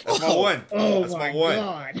pick. That's my one. Oh, that's my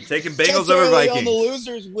God! I'm taking Bengals over Vikings. On the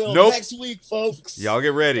losers will next week, folks. Y'all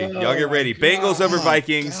get ready. Bengals over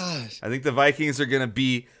Vikings. Gosh. I think the Vikings are going to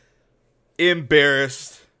be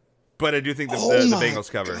embarrassed, but I do think the Bengals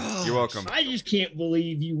cover. You're welcome. I just can't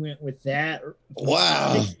believe you went with that.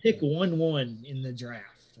 Wow. Pick 1-1 in the draft.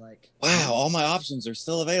 Wow, all my options are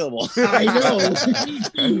still available. I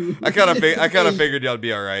know. I kind of figured y'all would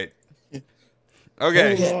be all right.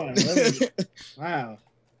 Okay. Hold on. Wow.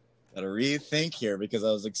 Got to rethink here because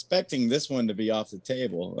I was expecting this one to be off the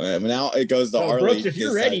table. Now it goes to Arley. Brooks, if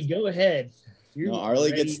you're ready, go ahead.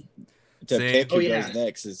 Arley gets to pick who goes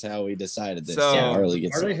next. Is how we decided this. So Arley,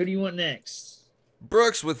 who do you want next?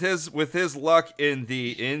 Brooks, with his luck in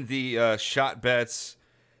the shot bets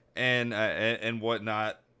and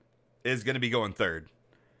whatnot, is going to be going third.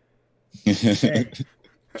 Okay.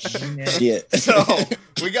 So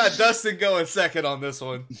we got Dustin going second on this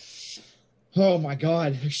one. Oh my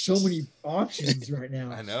God, there's so many options right now.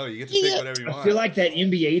 I know, you get to pick whatever you want. I feel like that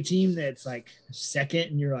NBA team that's like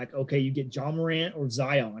second, and you're like, okay, you get John Morant or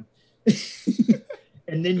Zion,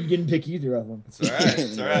 and then you didn't pick either of them.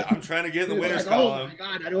 It's all right. I'm trying to get in the winners column. Oh my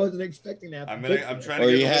God, I wasn't expecting that. I'm trying to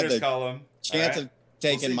get in the winners column. Chance of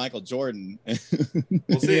taking Michael Jordan.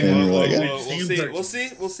 We'll see.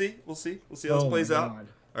 We'll see how this plays out.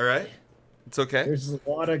 All right. It's okay. There's a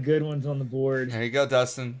lot of good ones on the board. There you go,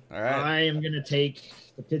 Dustin. All right. I am going to take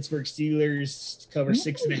the Pittsburgh Steelers to cover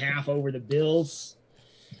 6.5 over the Bills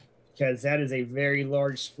because that is a very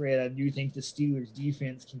large spread. I do think the Steelers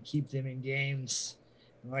defense can keep them in games.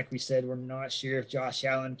 Like we said, we're not sure if Josh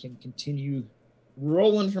Allen can continue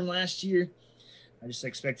rolling from last year. I just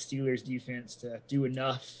expect Steelers defense to do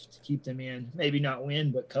enough to keep them in. Maybe not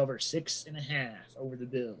win, but cover 6.5 over the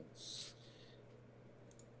Bills.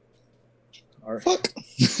 Fuck.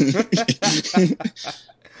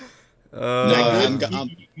 I'm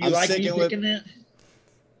like sticking with that.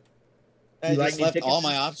 I just left all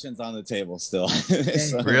my options on the table still.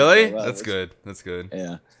 So, really? well, That's good. That's good.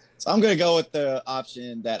 Yeah. So I'm going to go with the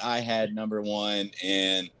option that I had number 1,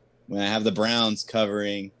 and when I have the Browns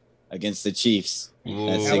covering against the Chiefs, that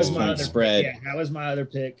 6-point spread. Yeah, that was my other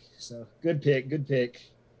pick. So good pick.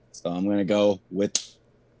 So I'm going to go with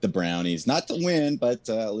the Brownies, not to win, but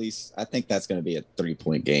at least I think that's going to be a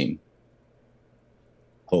 3-point game.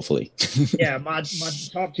 Hopefully. Yeah, my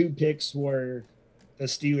top 2 picks were the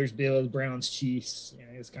Steelers, Bills, Browns, Chiefs. You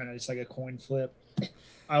know, it's kind of just like a coin flip.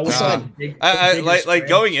 I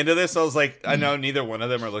going into this, I was like, I know neither one of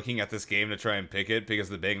them are looking at this game to try and pick it because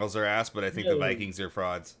the Bengals are ass, but I think the Vikings are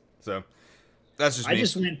frauds. So that's just me. I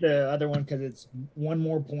just went the other one because it's one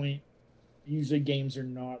more point. Usually games are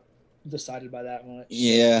not decided by that much.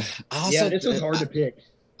 Yeah. This was hard to pick.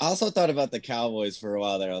 I also thought about the Cowboys for a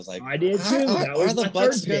while there. I was like, I did too. Are the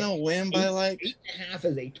Bucs going to win by like 8.5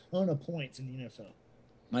 is a ton of points in the NFL.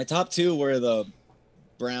 My top 2 were the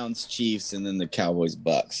Browns, Chiefs, and then the Cowboys,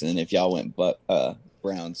 Bucks. And if y'all went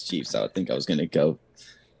Browns, Chiefs, I would think I was going to go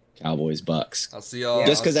Cowboys, Bucks. I'll see y'all.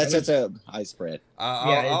 Just because that's such a high spread.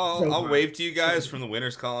 I'll wave to you guys from the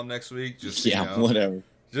winners column next week. Just whatever.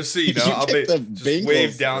 Just so you know, I'll just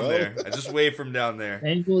wave down there. I just wave from down there.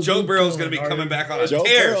 Joe Burrow's going to be coming back on a tear. Joe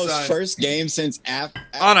Burrow's first game since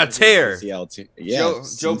on a tear. Yeah,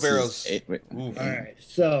 Joe Burrow's. All right,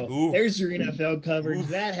 so there's your NFL coverage.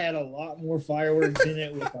 That had a lot more fireworks in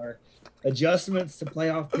it with our adjustments to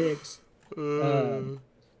playoff picks.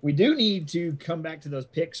 We do need to come back to those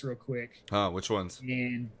picks real quick. Which ones?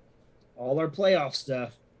 And all our playoff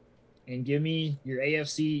stuff. And give me your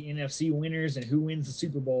AFC, NFC winners and who wins the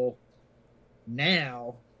Super Bowl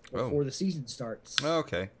now before the season starts.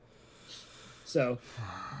 Okay. So,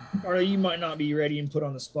 Arley, you might not be ready and put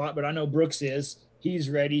on the spot, but I know Brooks is. He's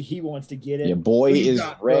ready. He wants to get it. Your boy is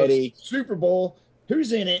ready. Brooks, Super Bowl.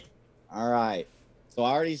 Who's in it? All right. So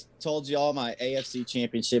I already told you all my AFC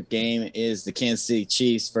championship game is the Kansas City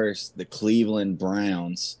Chiefs versus the Cleveland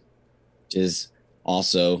Browns, which is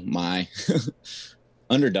also my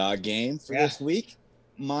underdog game for this week.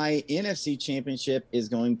 My NFC championship is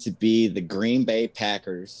going to be the Green Bay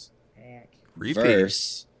Packers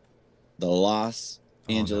versus the Los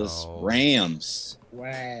Angeles Rams.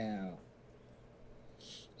 Wow.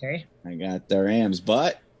 Okay. I got the Rams,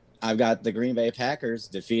 but I've got the Green Bay Packers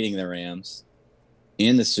defeating the Rams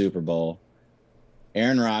in the Super Bowl.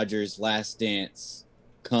 Aaron Rodgers' last dance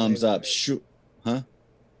comes up. Say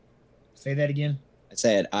that again. I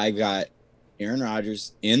said I got Aaron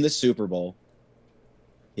Rodgers in the Super Bowl.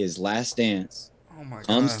 His last dance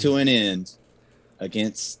comes to an end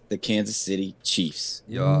against the Kansas City Chiefs.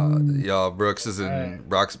 Y'all, Brooks is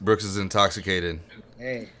intoxicated.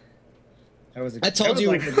 Hey, I told you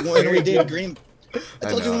when we did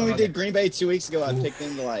Green Bay 2 weeks ago, I picked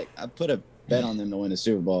them I put a bet on them to win the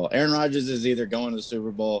Super Bowl. Aaron Rodgers is either going to the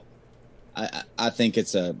Super Bowl. I think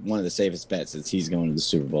it's one of the safest bets that he's going to the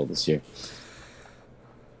Super Bowl this year.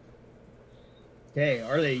 Okay,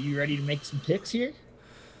 Arley, you ready to make some picks here?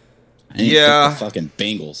 The fucking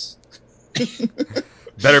Bengals.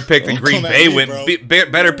 Better pick the Green Bay win.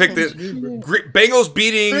 Better pick the Bengals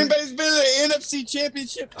beating. Green Bay's been in the NFC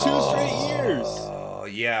Championship 2 straight years. Oh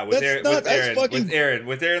yeah, with Aaron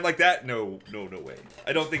like that. No way.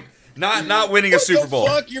 I don't think. Not winning a Super Bowl.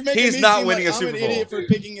 He's not winning a Super Bowl. I'm an idiot for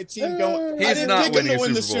picking a team going. He's not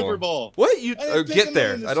winning a Super Bowl. What you get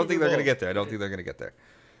there? I don't think they're gonna get there.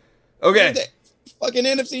 Okay. Fucking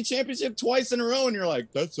NFC Championship twice in a row, and you're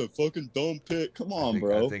like, that's a fucking dumb pick. Come on,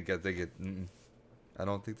 bro. I think it. I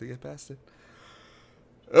don't think they get past it.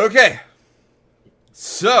 Okay.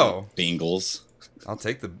 So Bengals. I'll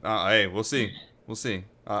take the. Hey, we'll see.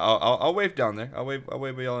 I'll wave down there. I'll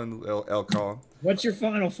wave y'all in L column. What's your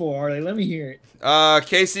final four, Arley? Let me hear it.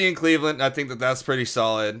 KC and Cleveland. I think that's pretty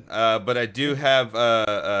solid. But I do have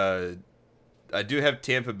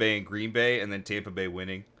Tampa Bay and Green Bay, and then Tampa Bay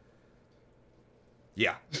winning.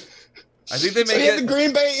 Yeah, I think they make it. The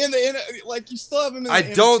Green Bay in the you still have them in the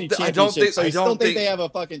NFC Championship. I don't think they have a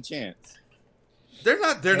fucking chance. They're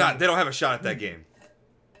not. They don't have a shot at that game.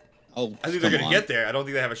 Oh, I think they're going to get there. I don't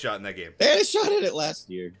think they have a shot in that game. They had a shot at it last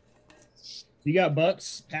year. You got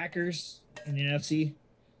Bucks, Packers in the NFC.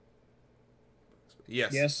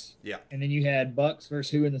 Yes. Yeah. And then you had Bucks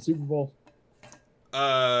versus who in the Super Bowl?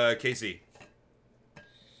 KC.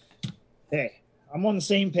 Hey, I'm on the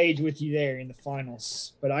same page with you there in the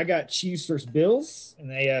finals, but I got Chiefs versus Bills in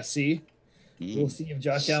the AFC. We'll see if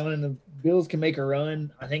Josh Allen and the Bills can make a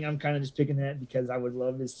run. I think I'm kind of just picking that because I would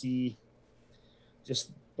love to see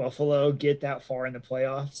just Buffalo get that far in the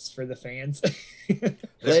playoffs for the fans. They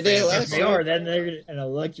did it last They year. are. Then they're an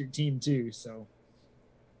electric team too. So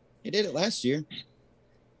They did it last year.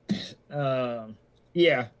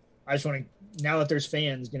 yeah, I just want to now that there's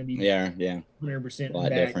fans going to be 100% A lot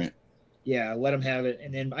back. different. Yeah, let them have it.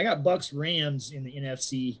 And then I got Bucks Rams in the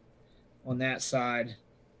NFC on that side.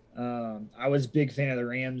 I was a big fan of the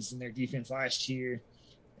Rams and their defense last year,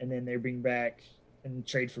 and then they bring back and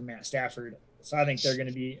trade for Matt Stafford. So I think they're going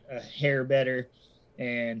to be a hair better.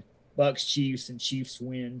 And Bucks Chiefs and Chiefs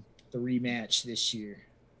win the rematch this year.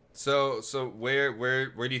 So where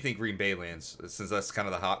do you think Green Bay lands? Since that's kind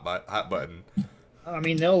of the hot button. I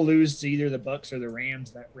mean, they'll lose to either the Bucks or the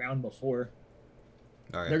Rams that round before.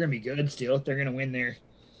 All right. They're going to be good still. They're going to win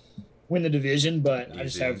the division, but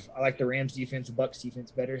Easy. I like the Rams defense, the Bucks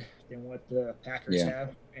defense better than what the Packers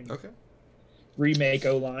have. And Okay. remake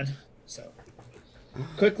O-line. So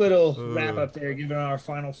quick little wrap up there, giving our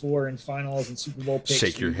Final Four and finals and Super Bowl picks.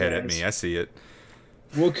 Shake for your you head at guys. me. I see it.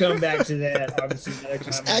 We'll come back to that obviously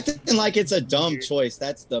another time. Acting like it's a dumb choice.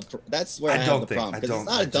 That's where I have the problem. Because it's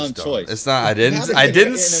not a dumb choice. It's not. I You have a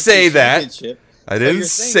didn't NFC say that. championship, I but didn't you're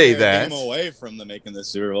saying say they're a that. game away from the making the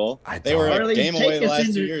Super Bowl. They were a Arley, game away the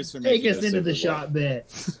last 2 years from take making us the into the Super Bowl. shot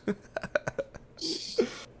bet.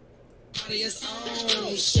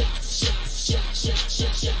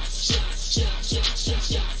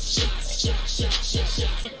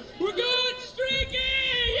 We're going streaky!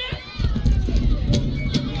 Yeah!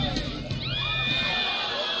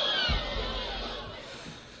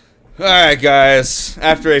 All right, guys.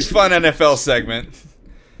 After a fun NFL segment,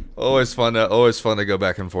 always fun to go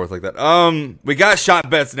back and forth like that. We got shot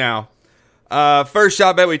bets now. First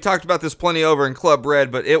shot bet, we talked about this plenty over in Club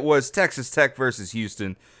Red, but it was Texas Tech versus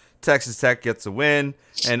Houston. Texas Tech gets a win,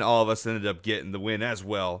 and all of us ended up getting the win as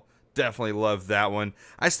well. Definitely love that one.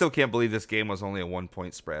 I still can't believe this game was only a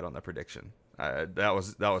 1-point spread on the prediction. That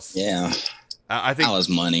was Yeah, I think that was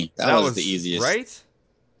money. That was the easiest. right?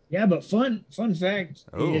 Yeah, but fun fact,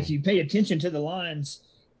 Oh. if you pay attention to the lines,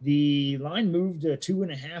 the line moved to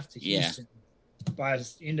 2.5 to Yeah. Houston by the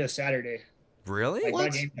end of Saturday. Really? Like by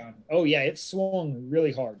game time. Oh yeah, it swung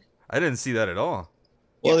really hard. I didn't see that at all.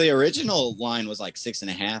 Well, the original line was like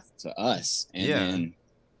 6.5 to us, and Yeah.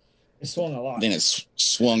 It swung a lot. then it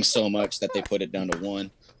swung so much that they put it down to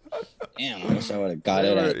 1. Damn, I wish I would have got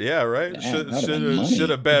it. At, Yeah, right. Yeah, that would've been money. Should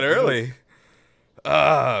have bet early.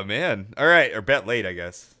 Ah, man. All right, or bet late, I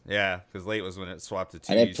guess. Yeah, because late was when it swapped to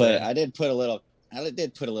 2. I did put a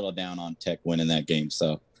little down on Tech winning that game,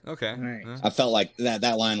 so Okay. Right. Yeah. I felt like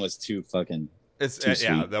that line was too fucking. It's Too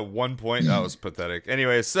yeah, sweet. that 1 point that was pathetic.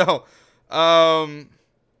 Anyway, so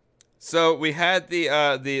we had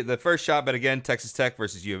the first shot bet again, Texas Tech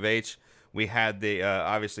versus U of H. We had the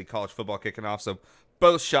obviously college football kicking off, so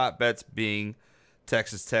both shot bets being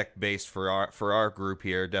Texas Tech based for our group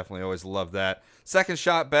here. Definitely always love that. Second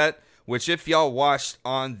shot bet, which if y'all watched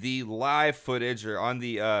on the live footage or on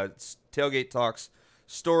the Tailgate Talks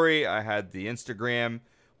story, I had the Instagram.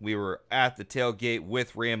 We were at the tailgate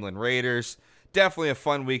with Ramblin' Raiders. Definitely a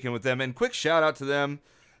fun weekend with them. And quick shout out to them.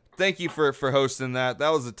 Thank you for hosting that. That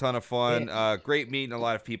was a ton of fun. Great meeting a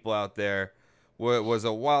lot of people out there. It was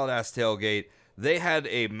a wild ass tailgate. They had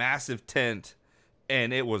a massive tent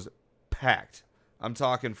and it was packed. I'm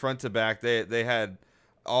talking front to back. They had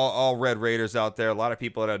all Red Raiders out there. A lot of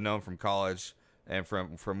people that I'd known from college and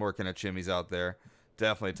from working at Chimmy's out there.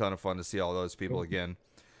 Definitely a ton of fun to see all those people again.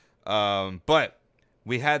 But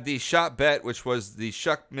we had the shot bet, which was the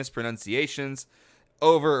Shuck mispronunciations,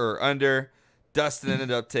 over or under. Dustin ended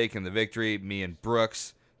up taking the victory. Me and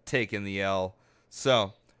Brooks taking the L.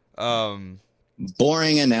 So,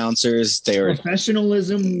 Boring announcers. They were.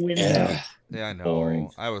 Professionalism winning out. yeah, I know. Boring.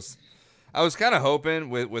 I was kind of hoping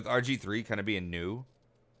with RG3 kind of being new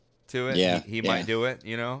to it. Yeah, he might do it.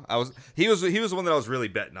 You know, he was the one that I was really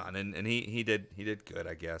betting on, and he did good,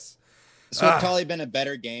 I guess. So it's probably been a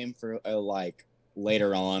better game for like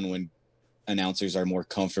later on when announcers are more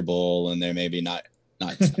comfortable and they're maybe not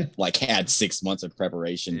like had 6 months of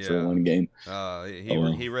preparation for one game.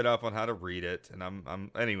 He read up on how to read it, and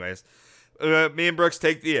I'm anyways. Me and Brooks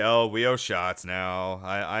take the L. We owe shots now.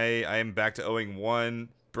 I am back to owing 1.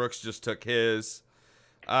 Brooks just took his.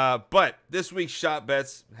 But this week's shot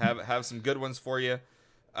bets have some good ones for you.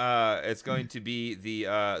 It's going to be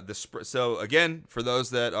so again, for those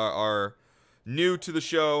that are new to the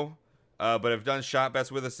show, but have done shot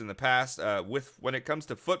bets with us in the past, when it comes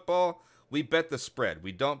to football, we bet the spread.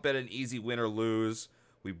 We don't bet an easy win or lose.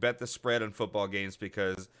 We bet the spread on football games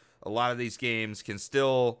because a lot of these games can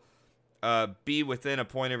still be within a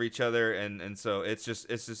point of each other, and so it's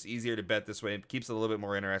just easier to bet this way. It keeps it a little bit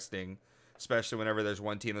more interesting, especially whenever there's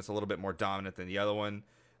one team that's a little bit more dominant than the other one.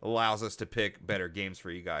 Allows us to pick better games for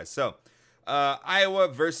you guys. So Iowa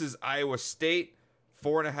versus Iowa State,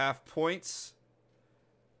 4.5 points.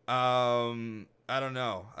 I don't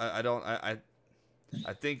know. I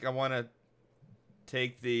think I want to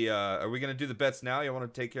take the. Are we going to do the bets now? You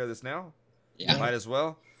want to take care of this now? Yeah. Might as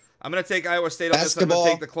well. I'm going to take Iowa State on this. I'm going to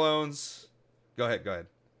take the Clones. Go ahead.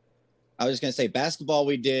 I was just going to say basketball.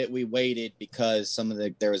 We waited because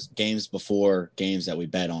there was games before games that we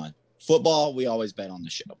bet on. Football, we always bet on the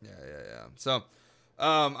show. Yeah. So,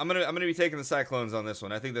 I'm gonna be taking the Cyclones on this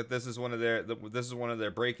one. I think that this is one of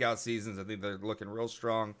their breakout seasons. I think they're looking real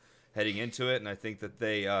strong heading into it, and I think that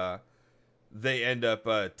they end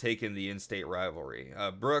up taking the in-state rivalry.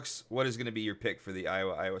 Brooks, what is going to be your pick for the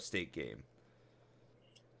Iowa State game?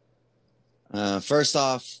 First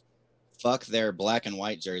off, fuck their black and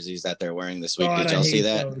white jerseys that they're wearing this week. Did y'all see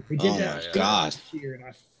that? They did that my God. Year, and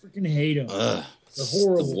I freaking hate them. They're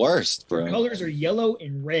horrible. The worst, bro. Their colors are yellow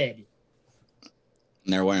and red.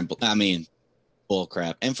 And they're wearing, bull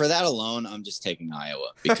crap. And for that alone, I'm just taking Iowa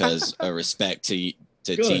because of respect to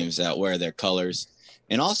teams that wear their colors.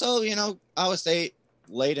 And also, Iowa State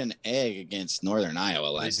laid an egg against Northern Iowa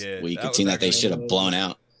last week, a team that they should have blown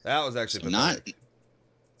out. That was actually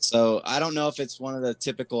So I don't know if it's one of the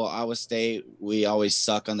typical Iowa State, we always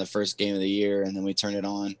suck on the first game of the year and then we turn it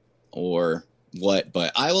on, or what.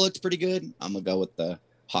 But Iowa looked pretty good. I'm going to go with the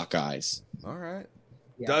Hawkeyes. All right.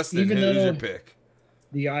 Yeah, Dustin, who's your pick?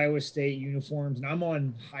 The Iowa State uniforms, and I'm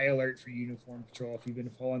on high alert for Uniform Patrol. If you've been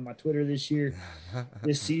following my Twitter this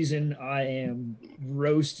season, I am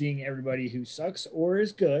roasting everybody who sucks or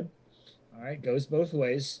is good. All right, goes both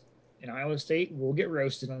ways. And Iowa State will get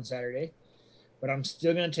roasted on Saturday, but I'm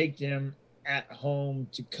still going to take them at home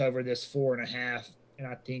to cover this 4.5. And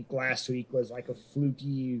I think last week was like a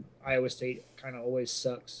fluky Iowa State kind of always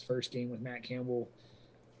sucks first game with Matt Campbell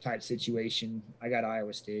type situation. I got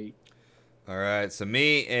Iowa State. All right, so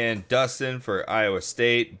me and Dustin for Iowa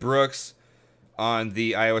State. Brooks on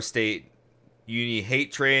the Iowa State Uni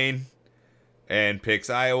hate train and picks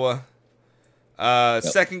Iowa.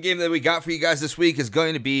 Second game that we got for you guys this week is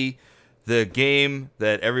going to be the game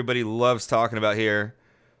that everybody loves talking about here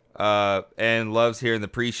and loves hearing the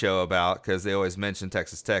pre-show about because they always mention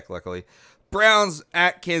Texas Tech, luckily. Browns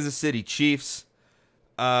at Kansas City Chiefs.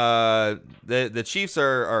 The Chiefs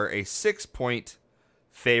are a 6-point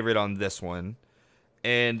favorite on this one,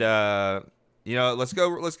 and let's go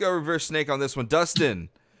reverse snake on this one. Dustin,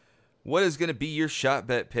 what is going to be your shot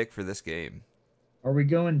bet pick for this game? Are we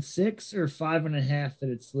going 6 or 5.5 that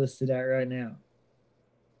it's listed at right now?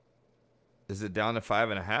 Is it down to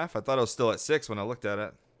 5.5? I thought it was still at 6 when I looked at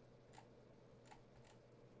it.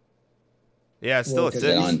 Yeah, it's still at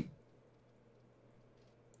 6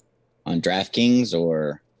 on DraftKings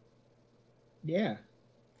or yeah.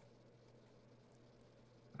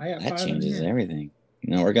 That changes everything.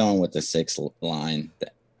 We're going with the 6 line.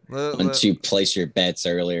 Once you place your bets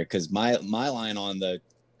earlier, because my line on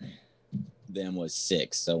them was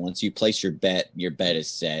 6. So once you place your bet is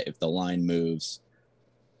set. If the line moves,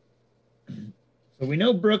 so we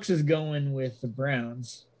know Brooks is going with the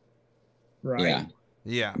Browns, right?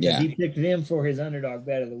 Yeah. He picked them for his underdog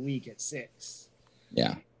bet of the week at 6.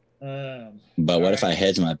 Yeah. But what if I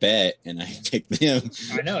hedge my bet and I pick them?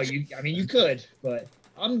 I know you could, but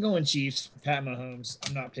I'm going Chiefs, Pat Mahomes.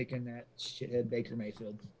 I'm not picking that shithead Baker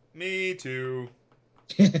Mayfield. Me too.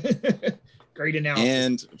 Great analysis.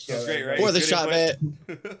 And great, right? For the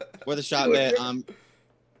shot bet,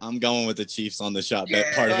 I'm going with the Chiefs on the shot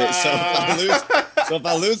bet part of it. So if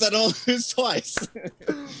I lose, I don't lose twice.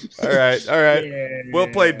 All right. Yeah. Well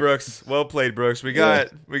played, Brooks. We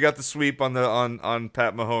got the sweep on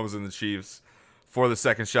Pat Mahomes and the Chiefs for the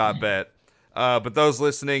second shot bet. But those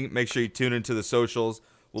listening, make sure you tune into the socials.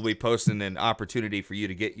 We'll be posting an opportunity for you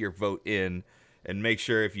to get your vote in. And make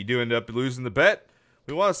sure if you do end up losing the bet,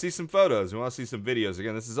 we want to see some photos. We want to see some videos.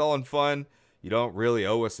 Again, this is all in fun. You don't really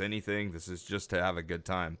owe us anything. This is just to have a good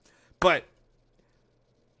time. But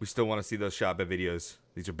we still want to see those shot bet videos.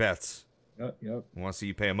 These are bets. Yep. We want to see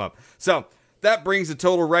you pay them up. So that brings the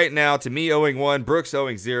total right now to me owing 1, Brooks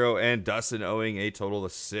owing 0, and Dustin owing a total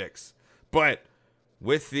of 6. But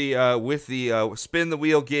with the spin the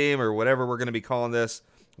wheel game or whatever we're going to be calling this,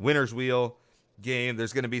 winner's wheel game,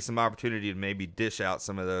 there's going to be some opportunity to maybe dish out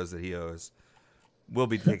some of those that he owes. We'll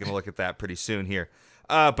be taking a look at that pretty soon here.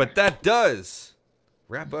 But that does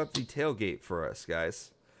wrap up the tailgate for us, guys.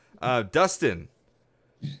 Dustin,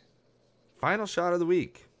 final shot of the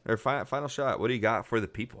week. Or final shot. What do you got for the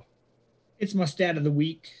people? It's my stat of the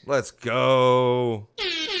week. Let's go.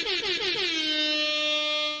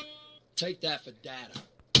 Take that for data.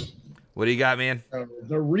 What do you got, man?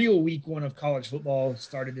 The real week one of college football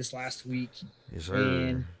started this last week. Yes, sir.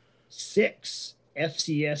 And 6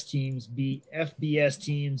 FCS teams beat FBS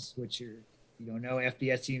teams, which are, you don't know,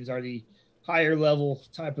 FBS teams are the higher level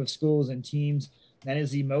type of schools and teams. That is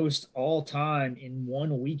the most all time in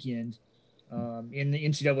one weekend in the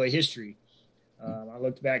NCAA history. I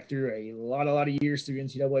looked back through a lot of years through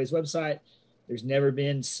NCAA's website. There's never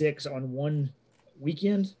been 6 on one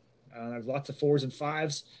weekend. There's lots of 4s and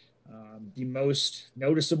 5s. The most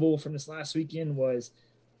noticeable from this last weekend was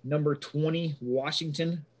number 20,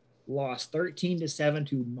 Washington, lost 13-7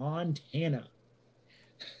 to Montana.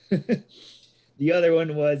 The other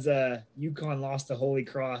one was UConn lost to Holy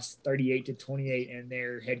Cross 38-28, and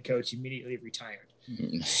their head coach immediately retired.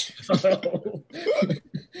 So,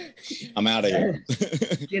 I'm out of here.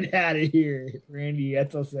 Get out of here. Randy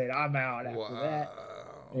Etzel said, I'm out after that.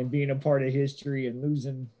 And being a part of history and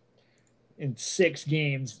losing in 6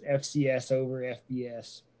 games, FCS over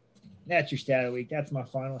FBS. That's your stat of the week. That's my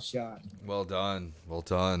final shot. Well done. Well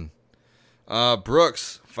done.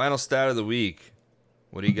 Brooks, final stat of the week.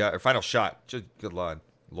 What do you got? Or final shot. Just good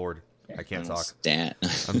Lord. I can't talk. Stat.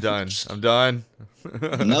 I'm done. I'm done.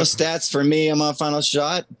 No stats for me on my final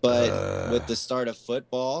shot, but with the start of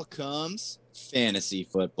football comes fantasy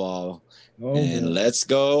football. Oh, and let's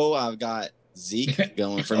go. I've got Zeke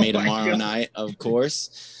going for me Oh my tomorrow God. night, of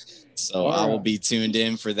course. So I will be tuned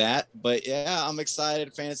in for that. But yeah, I'm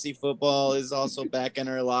excited. Fantasy football is also back in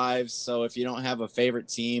our lives. So if you don't have a favorite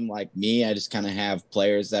team like me, I just kind of have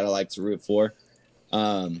players that I like to root for.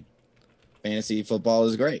 Fantasy football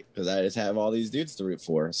is great because I just have all these dudes to root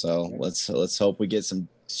for. So let's hope we get some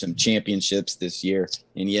championships this year.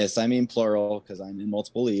 And yes, I mean plural because I'm in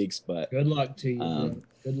multiple leagues. But good luck to you. Bro.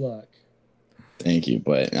 Good luck. Thank you.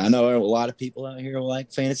 But I know a lot of people out here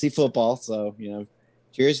like fantasy football. So,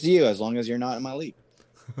 cheers to you as long as you're not in my league.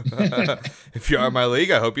 If you are in my league,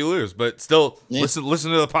 I hope you lose. But still, listen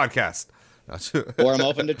to the podcast. Or I'm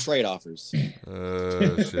open to trade offers.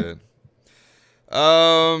 Shit.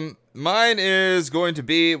 Mine is going to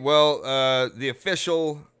be, the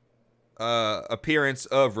official appearance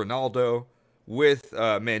of Ronaldo with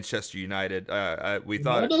Manchester United. We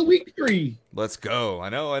thought Ronaldo week 3. Let's go. I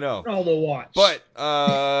know. Ronaldo watch. But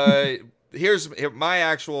here's my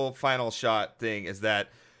actual final shot thing is that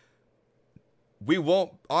we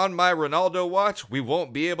won't, on my Ronaldo watch, we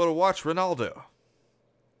won't be able to watch Ronaldo.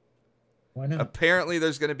 Why not? Apparently,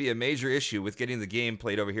 there's going to be a major issue with getting the game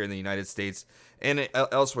played over here in the United States and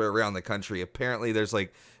elsewhere around the country. Apparently, there's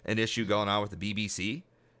like an issue going on with the BBC,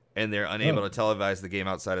 and they're unable to televise the game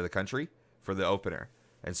outside of the country for the opener.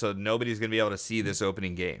 And so nobody's going to be able to see this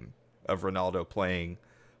opening game of Ronaldo playing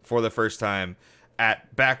for the first time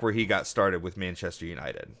at back where he got started with Manchester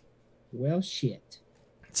United. Well, shit.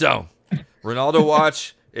 So, Ronaldo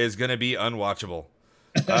watch is going to be unwatchable.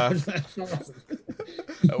 That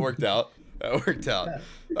worked out.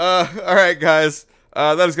 All right, guys.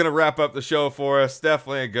 That is going to wrap up the show for us.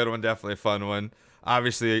 Definitely a good one. Definitely a fun one.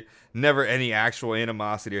 Obviously, never any actual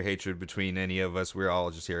animosity or hatred between any of us. We're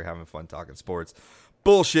all just here having fun talking sports,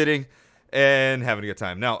 bullshitting, and having a good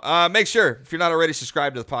time. Now, make sure, if you're not already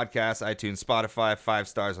subscribed to the podcast, iTunes, Spotify, 5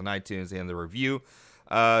 stars on iTunes, and the review.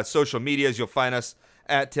 Social medias, you'll find us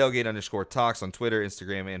at Tailgate_Talks on Twitter,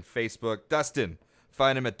 Instagram, and Facebook. Dustin,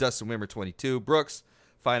 find him at DustinWimmer22. Brooks,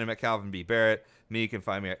 find him at Calvin B. Barrett. Me, you can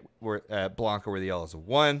find me at Blanca, where the L is a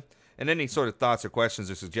 1. And any sort of thoughts or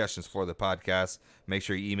questions or suggestions for the podcast, make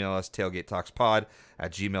sure you email us,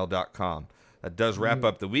 tailgatetalkspod@gmail.com. That does wrap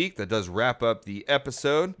up the week. That does wrap up the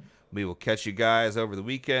episode. We will catch you guys over the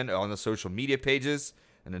weekend on the social media pages.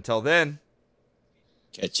 And until then,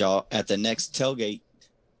 Catch y'all at the next tailgate.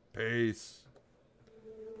 peace.